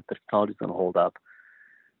work and if the technology is going to hold up.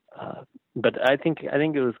 But I think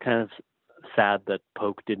it was kind of sad that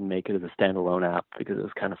Poke didn't make it as a standalone app because it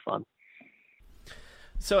was kind of fun.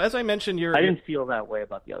 So as I mentioned, I didn't feel that way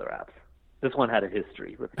about the other apps. This one had a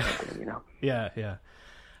history with the company, Yeah.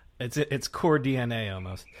 It's core DNA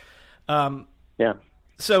almost. Yeah.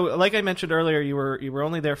 So, like I mentioned earlier, you were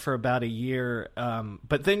only there for about a year,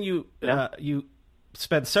 but then you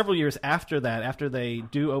spent several years after that. After they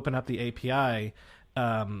do open up the API,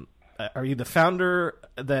 are you the founder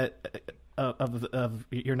of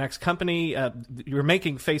your next company? You're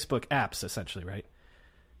making Facebook apps, essentially, right?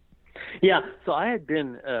 Yeah. So I had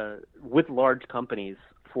been with large companies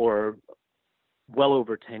for well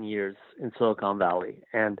over 10 years in Silicon Valley.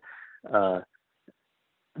 And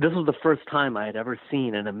this was the first time I had ever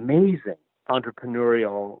seen an amazing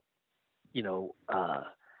entrepreneurial,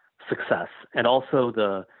 success. And also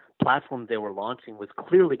the platform they were launching was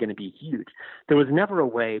clearly going to be huge. There was never a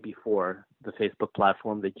way before the Facebook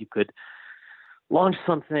platform that you could launch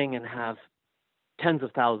something and have tens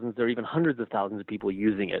of thousands or even hundreds of thousands of people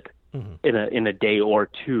using it in a day or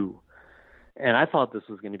two. And I thought this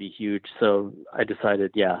was going to be huge. So I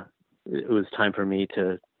decided, it was time for me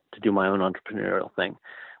to do my own entrepreneurial thing,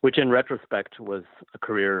 which in retrospect was a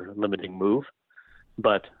career limiting move,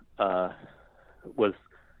 but was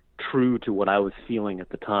true to what I was feeling at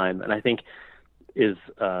the time. And I think is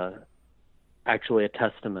actually a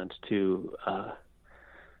testament to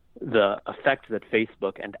the effect that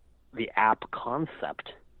Facebook and the app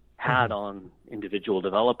concept had on individual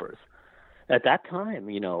developers. At that time,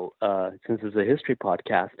 since it's a history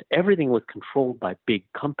podcast, everything was controlled by big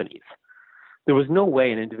companies. There was no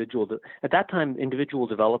way at that time, individual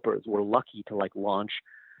developers were lucky to launch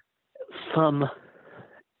some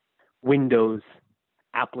Windows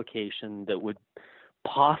application that would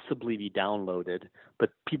possibly be downloaded,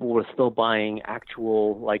 but people were still buying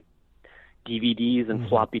actual DVDs and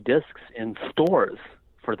floppy disks in stores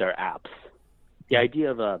for their apps. The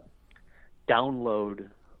idea of a download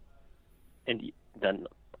and then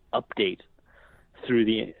update through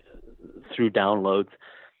downloads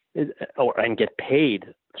and get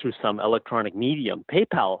paid through some electronic medium.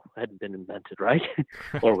 PayPal hadn't been invented, right?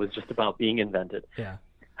 Or was just about being invented. Yeah.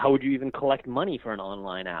 How would you even collect money for an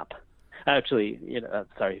online app? Actually,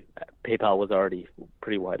 PayPal was already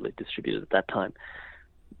pretty widely distributed at that time.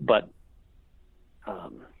 But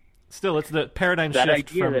Still, it's the paradigm that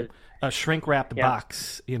shift idea from that, a shrink-wrapped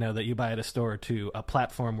box, that you buy at a store to a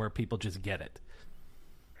platform where people just get it.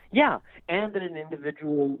 Yeah, and that an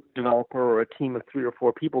individual developer or a team of 3 or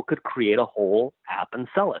 4 people could create a whole app and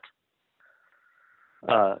sell it.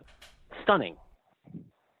 Stunning.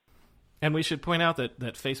 And we should point out that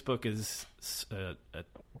Facebook is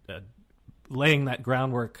laying that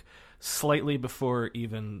groundwork slightly before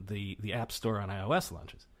even the App Store on iOS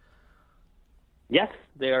launches. Yes,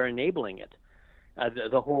 they are enabling it.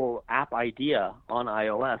 The whole app idea on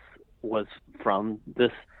iOS was from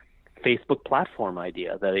this Facebook platform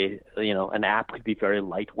idea that an app could be very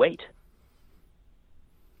lightweight.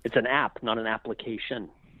 It's an app, not an application.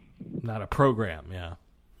 Not a program, yeah.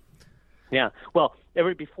 Yeah. Well,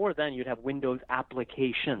 before then, you'd have Windows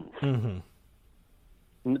applications.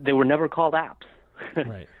 Mm-hmm. They were never called apps.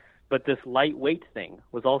 Right. But this lightweight thing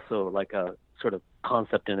was also like a sort of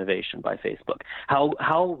concept innovation by Facebook.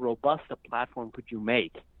 How robust a platform could you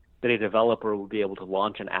make that a developer would be able to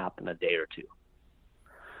launch an app in a day or two?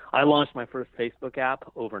 I launched my first Facebook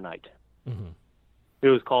app overnight. Mm-hmm. It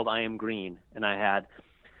was called I Am Green, and I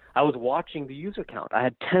was watching the user count. I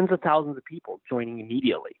had tens of thousands of people joining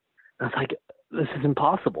immediately. I was like, this is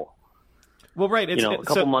impossible. Well, right. A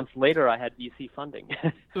couple months later, I had VC funding.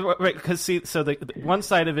 Right, because the one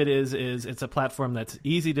side of it is it's a platform that's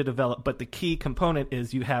easy to develop, but the key component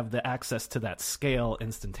is you have the access to that scale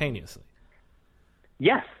instantaneously.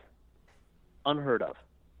 Yes. Unheard of.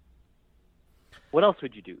 What else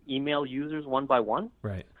would you do? Email users one by one?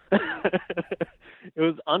 Right. It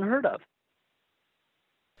was unheard of,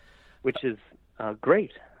 which is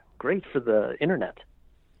great for the internet.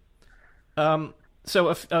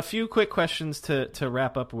 So a few quick questions to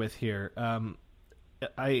wrap up with here.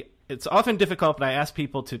 It's often difficult, but I ask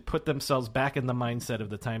people to put themselves back in the mindset of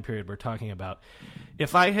the time period we're talking about.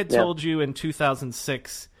 If I had told you in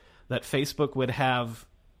 2006 that Facebook would have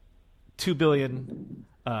 2 billion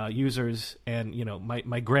users and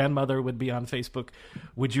my grandmother would be on Facebook,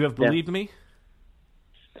 would you have believed me?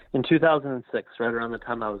 In 2006, right around the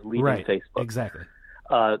time I was leaving Facebook. Exactly.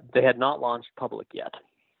 They had not launched public yet.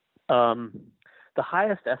 The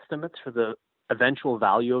highest estimates for the eventual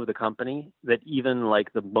value of the company that even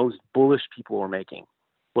like the most bullish people were making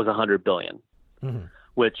was $100 billion, mm-hmm.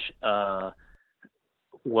 which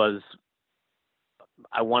was,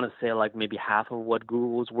 I want to say, like maybe half of what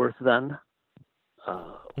Google was worth then.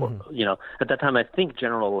 Mm-hmm. At that time, I think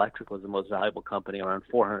General Electric was the most valuable company, around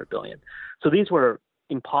 $400 billion. So these were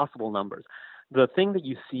impossible numbers. The thing that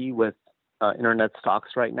you see with internet stocks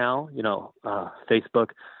right now, Facebook,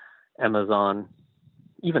 Amazon,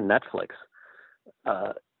 even Netflix,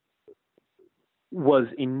 was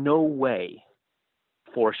in no way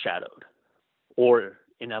foreshadowed or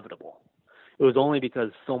inevitable. It was only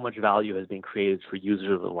because so much value has been created for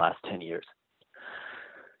users over the last 10 years.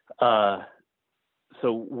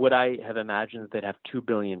 So would I have imagined that they'd have 2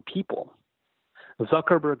 billion people?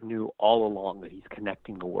 Zuckerberg knew all along that he's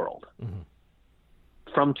connecting the world. Mm-hmm.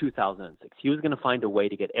 From 2006. He was going to find a way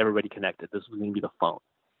to get everybody connected. This was going to be the phone.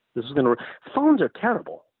 Phones are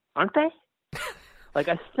terrible, aren't they? Like,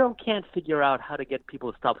 I still can't figure out how to get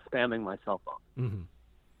people to stop spamming my cell phone. Mm-hmm.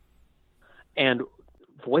 And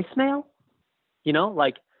voicemail,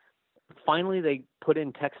 finally they put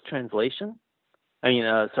in text translation.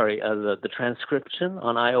 The transcription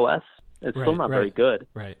on iOS. It's still not very good.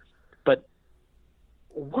 Right. But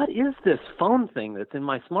what is this phone thing that's in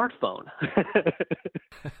my smartphone?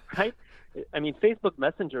 Right? I mean, Facebook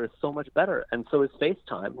Messenger is so much better, and so is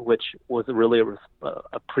FaceTime, which was really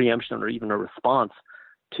a preemption or even a response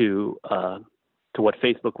to what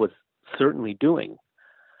Facebook was certainly doing.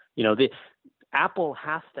 Apple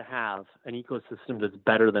has to have an ecosystem that's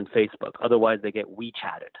better than Facebook, otherwise they get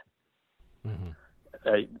WeChatted. Mm-hmm.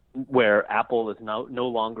 Where Apple is now no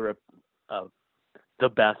longer the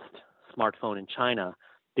best smartphone in China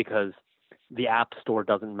because the App Store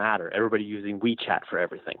doesn't matter. Everybody using WeChat for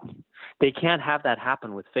everything. They can't have that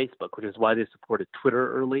happen with Facebook, which is why they supported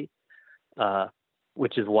Twitter early,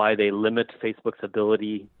 which is why they limit Facebook's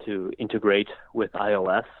ability to integrate with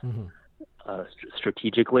iOS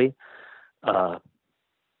strategically.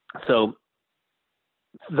 So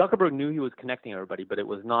Zuckerberg knew he was connecting everybody, but it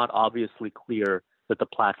was not obviously clear that the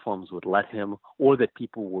platforms would let him, or that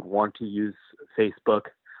people would want to use Facebook,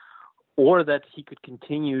 or that he could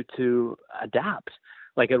continue to adapt.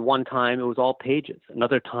 Like at one time it was all pages.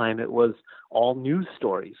 Another time it was all news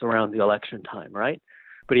stories around the election time, right?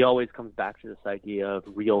 But he always comes back to this idea of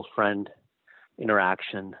real friend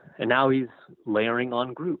interaction. And now he's layering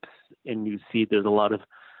on groups. And you see there's a lot of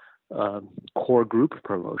core group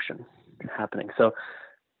promotion happening. So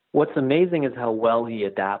What's amazing is how well he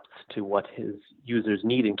adapts to what his users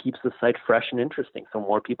need and keeps the site fresh and interesting so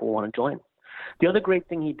more people want to join. The other great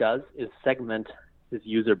thing he does is segment his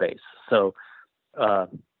user base. So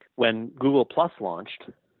when Google Plus launched,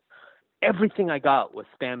 everything I got was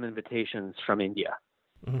spam invitations from India.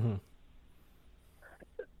 Mm-hmm.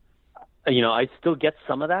 I still get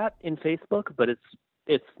some of that in Facebook, but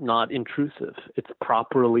it's not intrusive. It's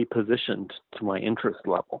properly positioned to my interest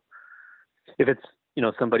level. If it's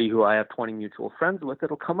somebody who I have 20 mutual friends with,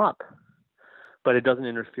 it'll come up, but it doesn't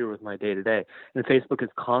interfere with my day-to-day. And Facebook is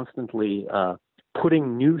constantly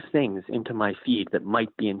putting new things into my feed that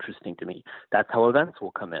might be interesting to me. That's how events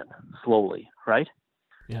will come in, slowly, right?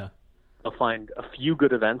 Yeah. I'll find a few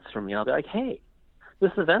good events from me. I'll be like, hey,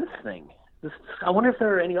 this events thing, I wonder if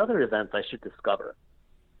there are any other events I should discover.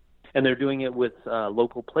 And they're doing it with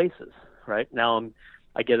local places, right? Now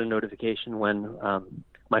I get a notification when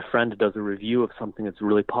my friend does a review of something that's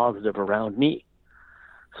really positive around me.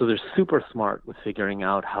 So they're super smart with figuring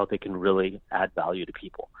out how they can really add value to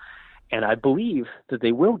people. And I believe that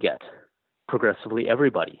they will get progressively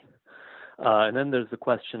everybody. And then there's the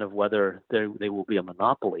question of whether they will be a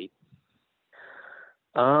monopoly.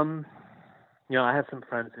 I have some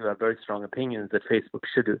friends who have very strong opinions that Facebook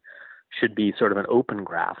should be sort of an open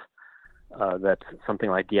graph, that something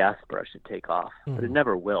like Diaspora should take off, but it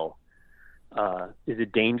never will. Is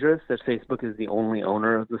it dangerous that Facebook is the only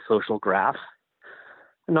owner of the social graph?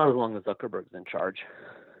 Not as long as Zuckerberg's in charge.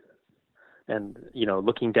 And,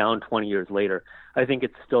 looking down 20 years later, I think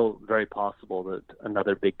it's still very possible that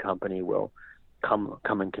another big company will come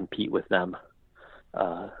and compete with them.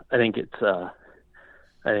 I think it's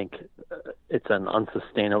an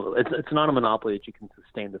unsustainable. It's not a monopoly that you can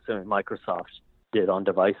sustain the same way Microsoft did on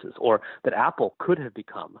devices, or that Apple could have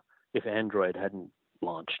become if Android hadn't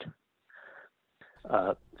launched.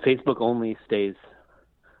 Facebook only stays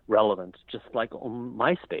relevant, just like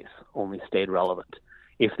MySpace only stayed relevant,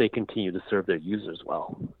 if they continue to serve their users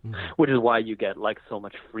well. Mm-hmm. Which is why you get so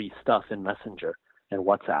much free stuff in Messenger and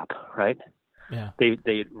WhatsApp, right? Yeah.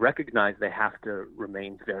 They recognize they have to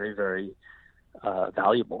remain very, very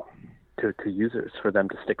valuable to users for them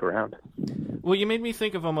to stick around. Well, you made me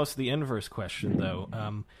think of almost the inverse question, though.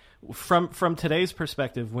 From today's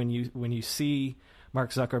perspective, when you see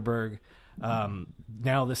Mark Zuckerberg,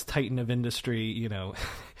 now this titan of industry,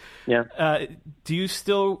 yeah. Do you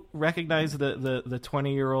still recognize the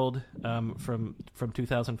 20-year-old from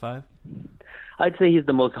 2005? I'd say he's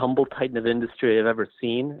the most humble titan of industry I've ever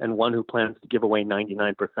seen, and one who plans to give away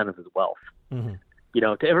 99% of his wealth. Mm-hmm.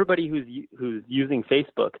 To everybody who's using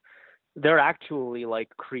Facebook, they're actually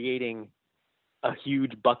creating a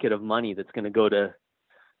huge bucket of money that's going to go to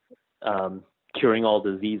curing all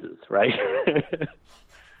diseases, right?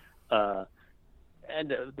 And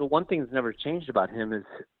the one thing that's never changed about him is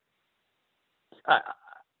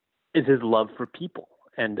his love for people,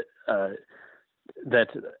 and that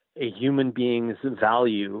a human being's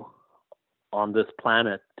value on this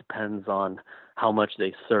planet depends on how much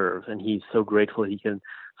they serve, and he's so grateful he can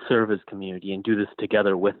serve his community and do this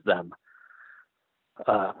together with them.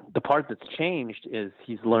 The part that's changed is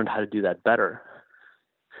he's learned how to do that better.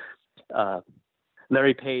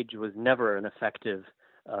 Larry Page was never an effective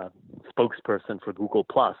spokesperson for Google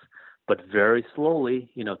Plus, but very slowly,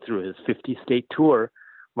 through his 50-state tour,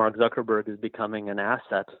 Mark Zuckerberg is becoming an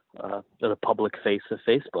asset, the public face of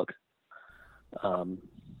Facebook.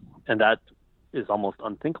 And that is almost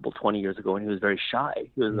unthinkable 20 years ago when he was very shy.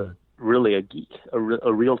 He was really a geek, a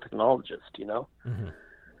real technologist, Mm-hmm.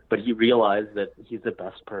 But he realized that he's the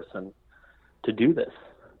best person to do this,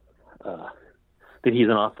 that he's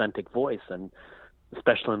an authentic voice, and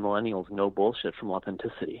especially millennials know bullshit from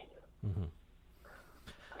authenticity. Mm-hmm.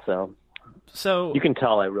 So you can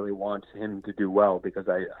tell I really want him to do well because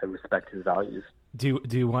I respect his values. Do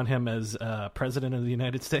you want him as president of the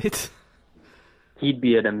United States? He'd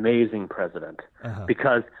be an amazing president,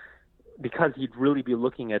 because he'd really be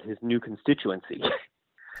looking at his new constituency.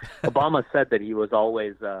 Obama said that he was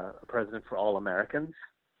always a president for all Americans,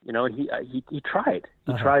 and he tried.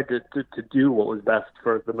 He tried to do what was best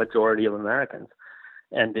for the majority of Americans,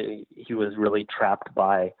 and he was really trapped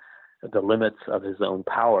by the limits of his own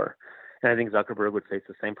power. And I think Zuckerberg would face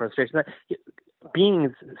the same frustration.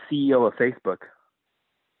 Being CEO of Facebook,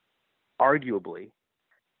 arguably,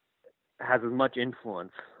 has as much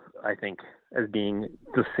influence, I think, as being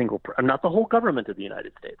the not the whole government of the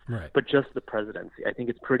United States, right, but just the presidency. I think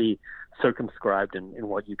it's pretty circumscribed in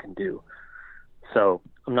what you can do. So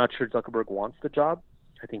I'm not sure Zuckerberg wants the job.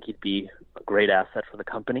 I think he'd be a great asset for the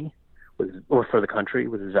company or for the country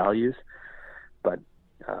with his values. But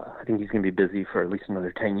I think he's going to be busy for at least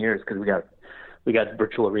another 10 years because we got We got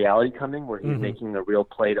virtual reality coming, where he's making a real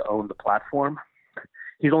play to own the platform.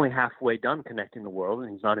 He's only halfway done connecting the world,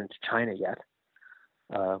 and he's not into China yet,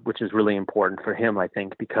 which is really important for him, I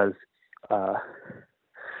think, because,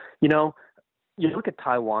 you know, you look at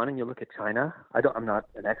Taiwan and you look at China. I'm not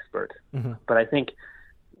an expert, but I think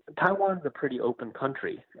Taiwan's a pretty open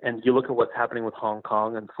country, and you look at what's happening with Hong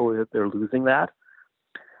Kong and slowly that they're losing that.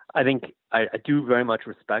 I think I do very much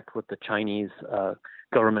respect what the Chinese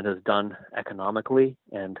government has done economically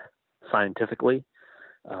and scientifically.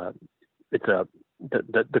 The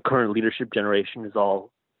current leadership generation is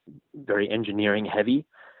all very engineering heavy,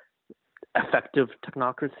 effective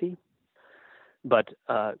technocracy. But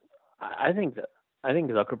I think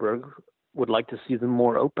Zuckerberg would like to see them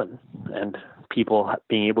more open and people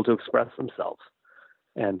being able to express themselves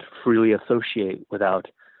and freely associate without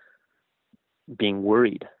being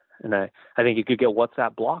worried. And I think you could get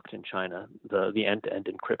WhatsApp blocked in China, the end-to-end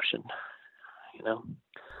encryption. You know,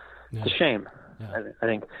 it's a shame. Yeah. I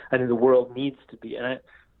think the world needs to be.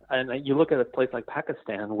 And you look at a place like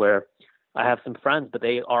Pakistan, where I have some friends, but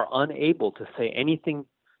they are unable to say anything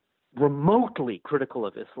remotely critical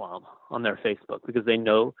of Islam on their Facebook, because they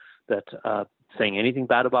know that saying anything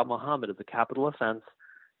bad about Muhammad is a capital offense,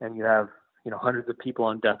 and you have hundreds of people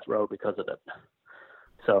on death row because of it.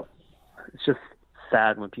 So it's just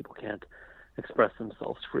sad when people can't express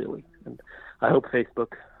themselves freely, and I hope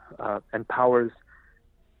Facebook empowers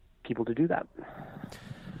people to do that.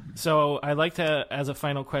 So I like to, as a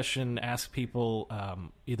final question, ask people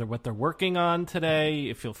either what they're working on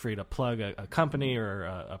today. Feel free to plug a company or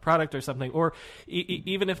a product or something, or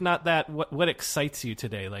even if not that, what excites you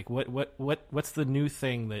today? Like what's the new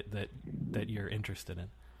thing that you're interested in?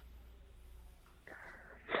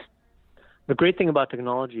 The great thing about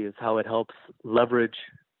technology is how it helps leverage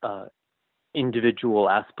individual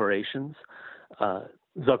aspirations.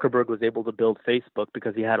 Zuckerberg was able to build Facebook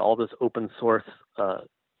because he had all this open source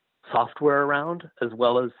software around, as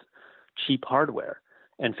well as cheap hardware.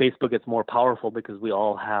 And Facebook gets more powerful because we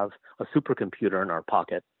all have a supercomputer in our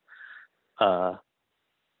pocket.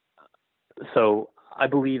 So I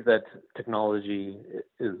believe that technology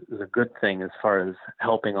is a good thing as far as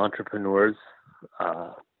helping entrepreneurs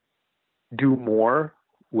do more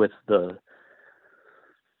with the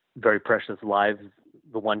very precious lives,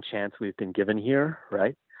 the one chance we've been given here,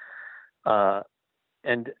 right?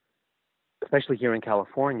 And especially here in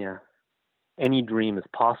California, any dream is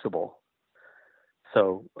possible.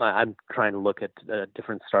 So I'm trying to look at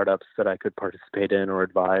different startups that I could participate in or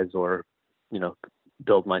advise or,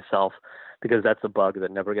 build myself, because that's a bug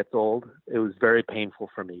that never gets old. It was very painful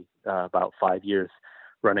for me about 5 years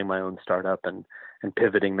running my own startup and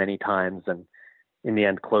pivoting many times, and in the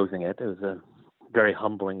end closing it. It was a very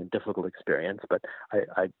humbling and difficult experience, but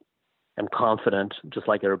I am confident, just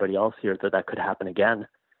like everybody else here, that could happen again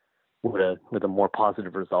with a more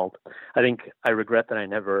positive result. I think I regret that I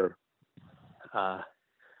never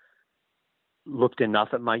looked enough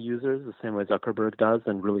at my users the same way Zuckerberg does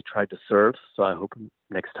and really tried to serve. So I hope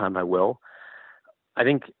next time I will. I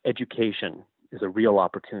think education is a real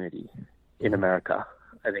opportunity in America.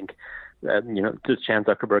 I think this Chan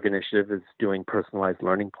Zuckerberg initiative is doing personalized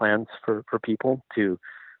learning plans for people to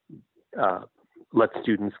let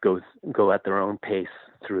students go at their own pace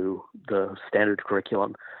through the standard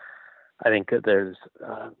curriculum. I think that there's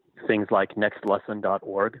things like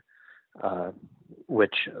nextlesson.org,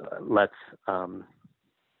 which lets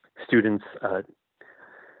students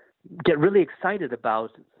get really excited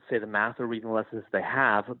about, say, the math or reading lessons they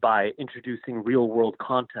have by introducing real-world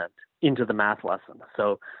content into the math lesson.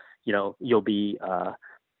 So, you'll be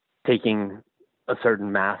taking a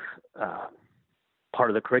certain math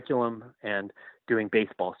part of the curriculum and doing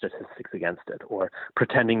baseball statistics against it, or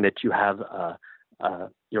pretending that you have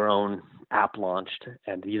your own app launched,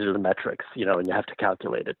 and these are the metrics, and you have to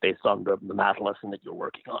calculate it based on the math lesson that you're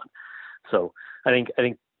working on. So I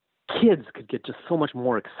think kids could get just so much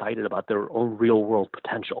more excited about their own real world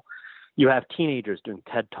potential. You have teenagers doing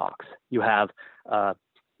TED Talks. You have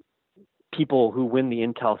people who win the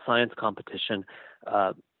Intel science competition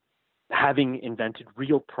having invented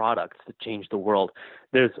real products that change the world.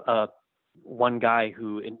 There's one guy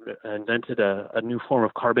who invented a new form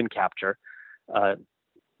of carbon capture,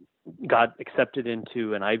 got accepted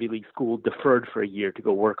into an Ivy League school, deferred for a year to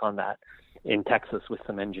go work on that in Texas with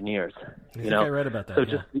some engineers. I read about that. So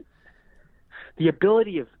just the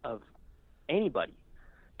ability of anybody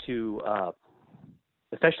to,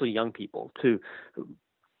 especially young people, to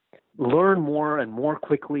learn more and more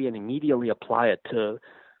quickly and immediately apply it to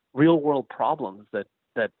real world problems that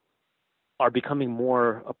are becoming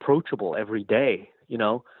more approachable every day.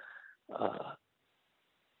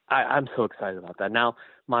 I'm so excited about that. Now,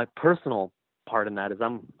 my personal part in that is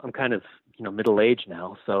I'm kind of, middle-aged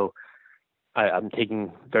now, so I'm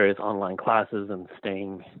taking various online classes and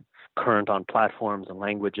staying current on platforms and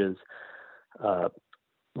languages,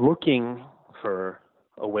 looking for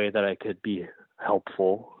a way that I could be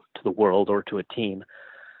helpful to the world or to a team.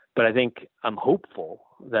 But I think I'm hopeful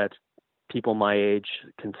that people my age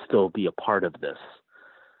can still be a part of this.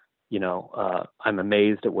 I'm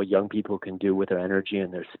amazed at what young people can do with their energy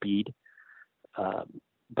and their speed.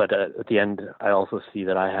 But at the end, I also see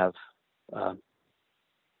that I have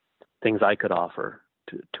things I could offer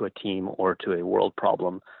to a team or to a world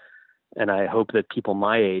problem. And I hope that people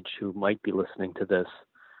my age who might be listening to this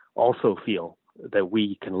also feel that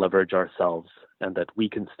we can leverage ourselves and that we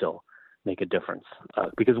can still make a difference,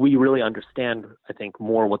 because we really understand, I think,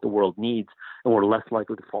 more what the world needs, and we're less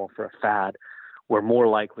likely to fall for a fad. We're more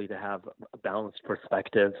likely to have a balanced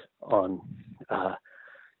perspective on,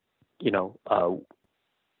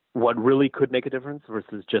 what really could make a difference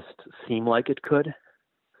versus just seem like it could.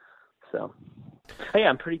 So, hey,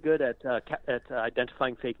 I'm pretty good at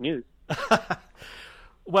identifying fake news.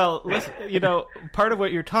 Well, listen, part of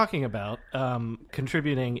what you're talking about,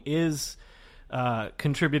 contributing is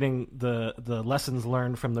contributing the lessons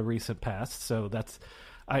learned from the recent past. So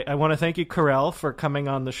I want to thank you, Karel, for coming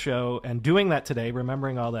on the show and doing that today,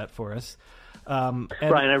 remembering all that for us. Brian,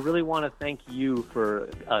 I really want to thank you for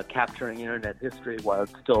capturing internet history while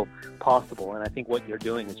it's still possible, and I think what you're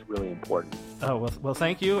doing is really important. Oh, well,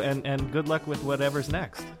 thank you, and good luck with whatever's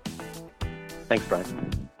next. Thanks,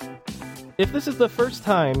 Brian. If this is the first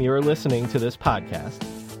time you're listening to this podcast,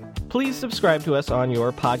 please subscribe to us on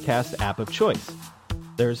your podcast app of choice.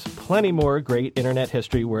 There's plenty more great internet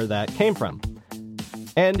history where that came from.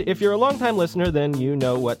 And if you're a longtime listener, then you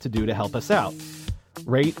know what to do to help us out.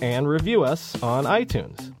 Rate and review us on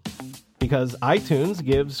iTunes. Because iTunes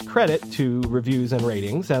gives credit to reviews and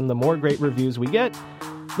ratings, and the more great reviews we get,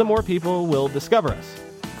 the more people will discover us.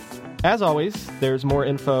 As always, there's more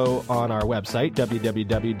info on our website,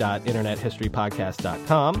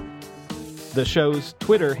 www.internethistorypodcast.com. The show's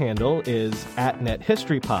Twitter handle is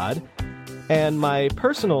 @NetHistoryPod, and my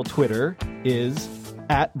personal Twitter is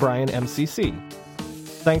 @BrianMCC.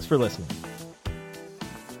 Thanks for listening.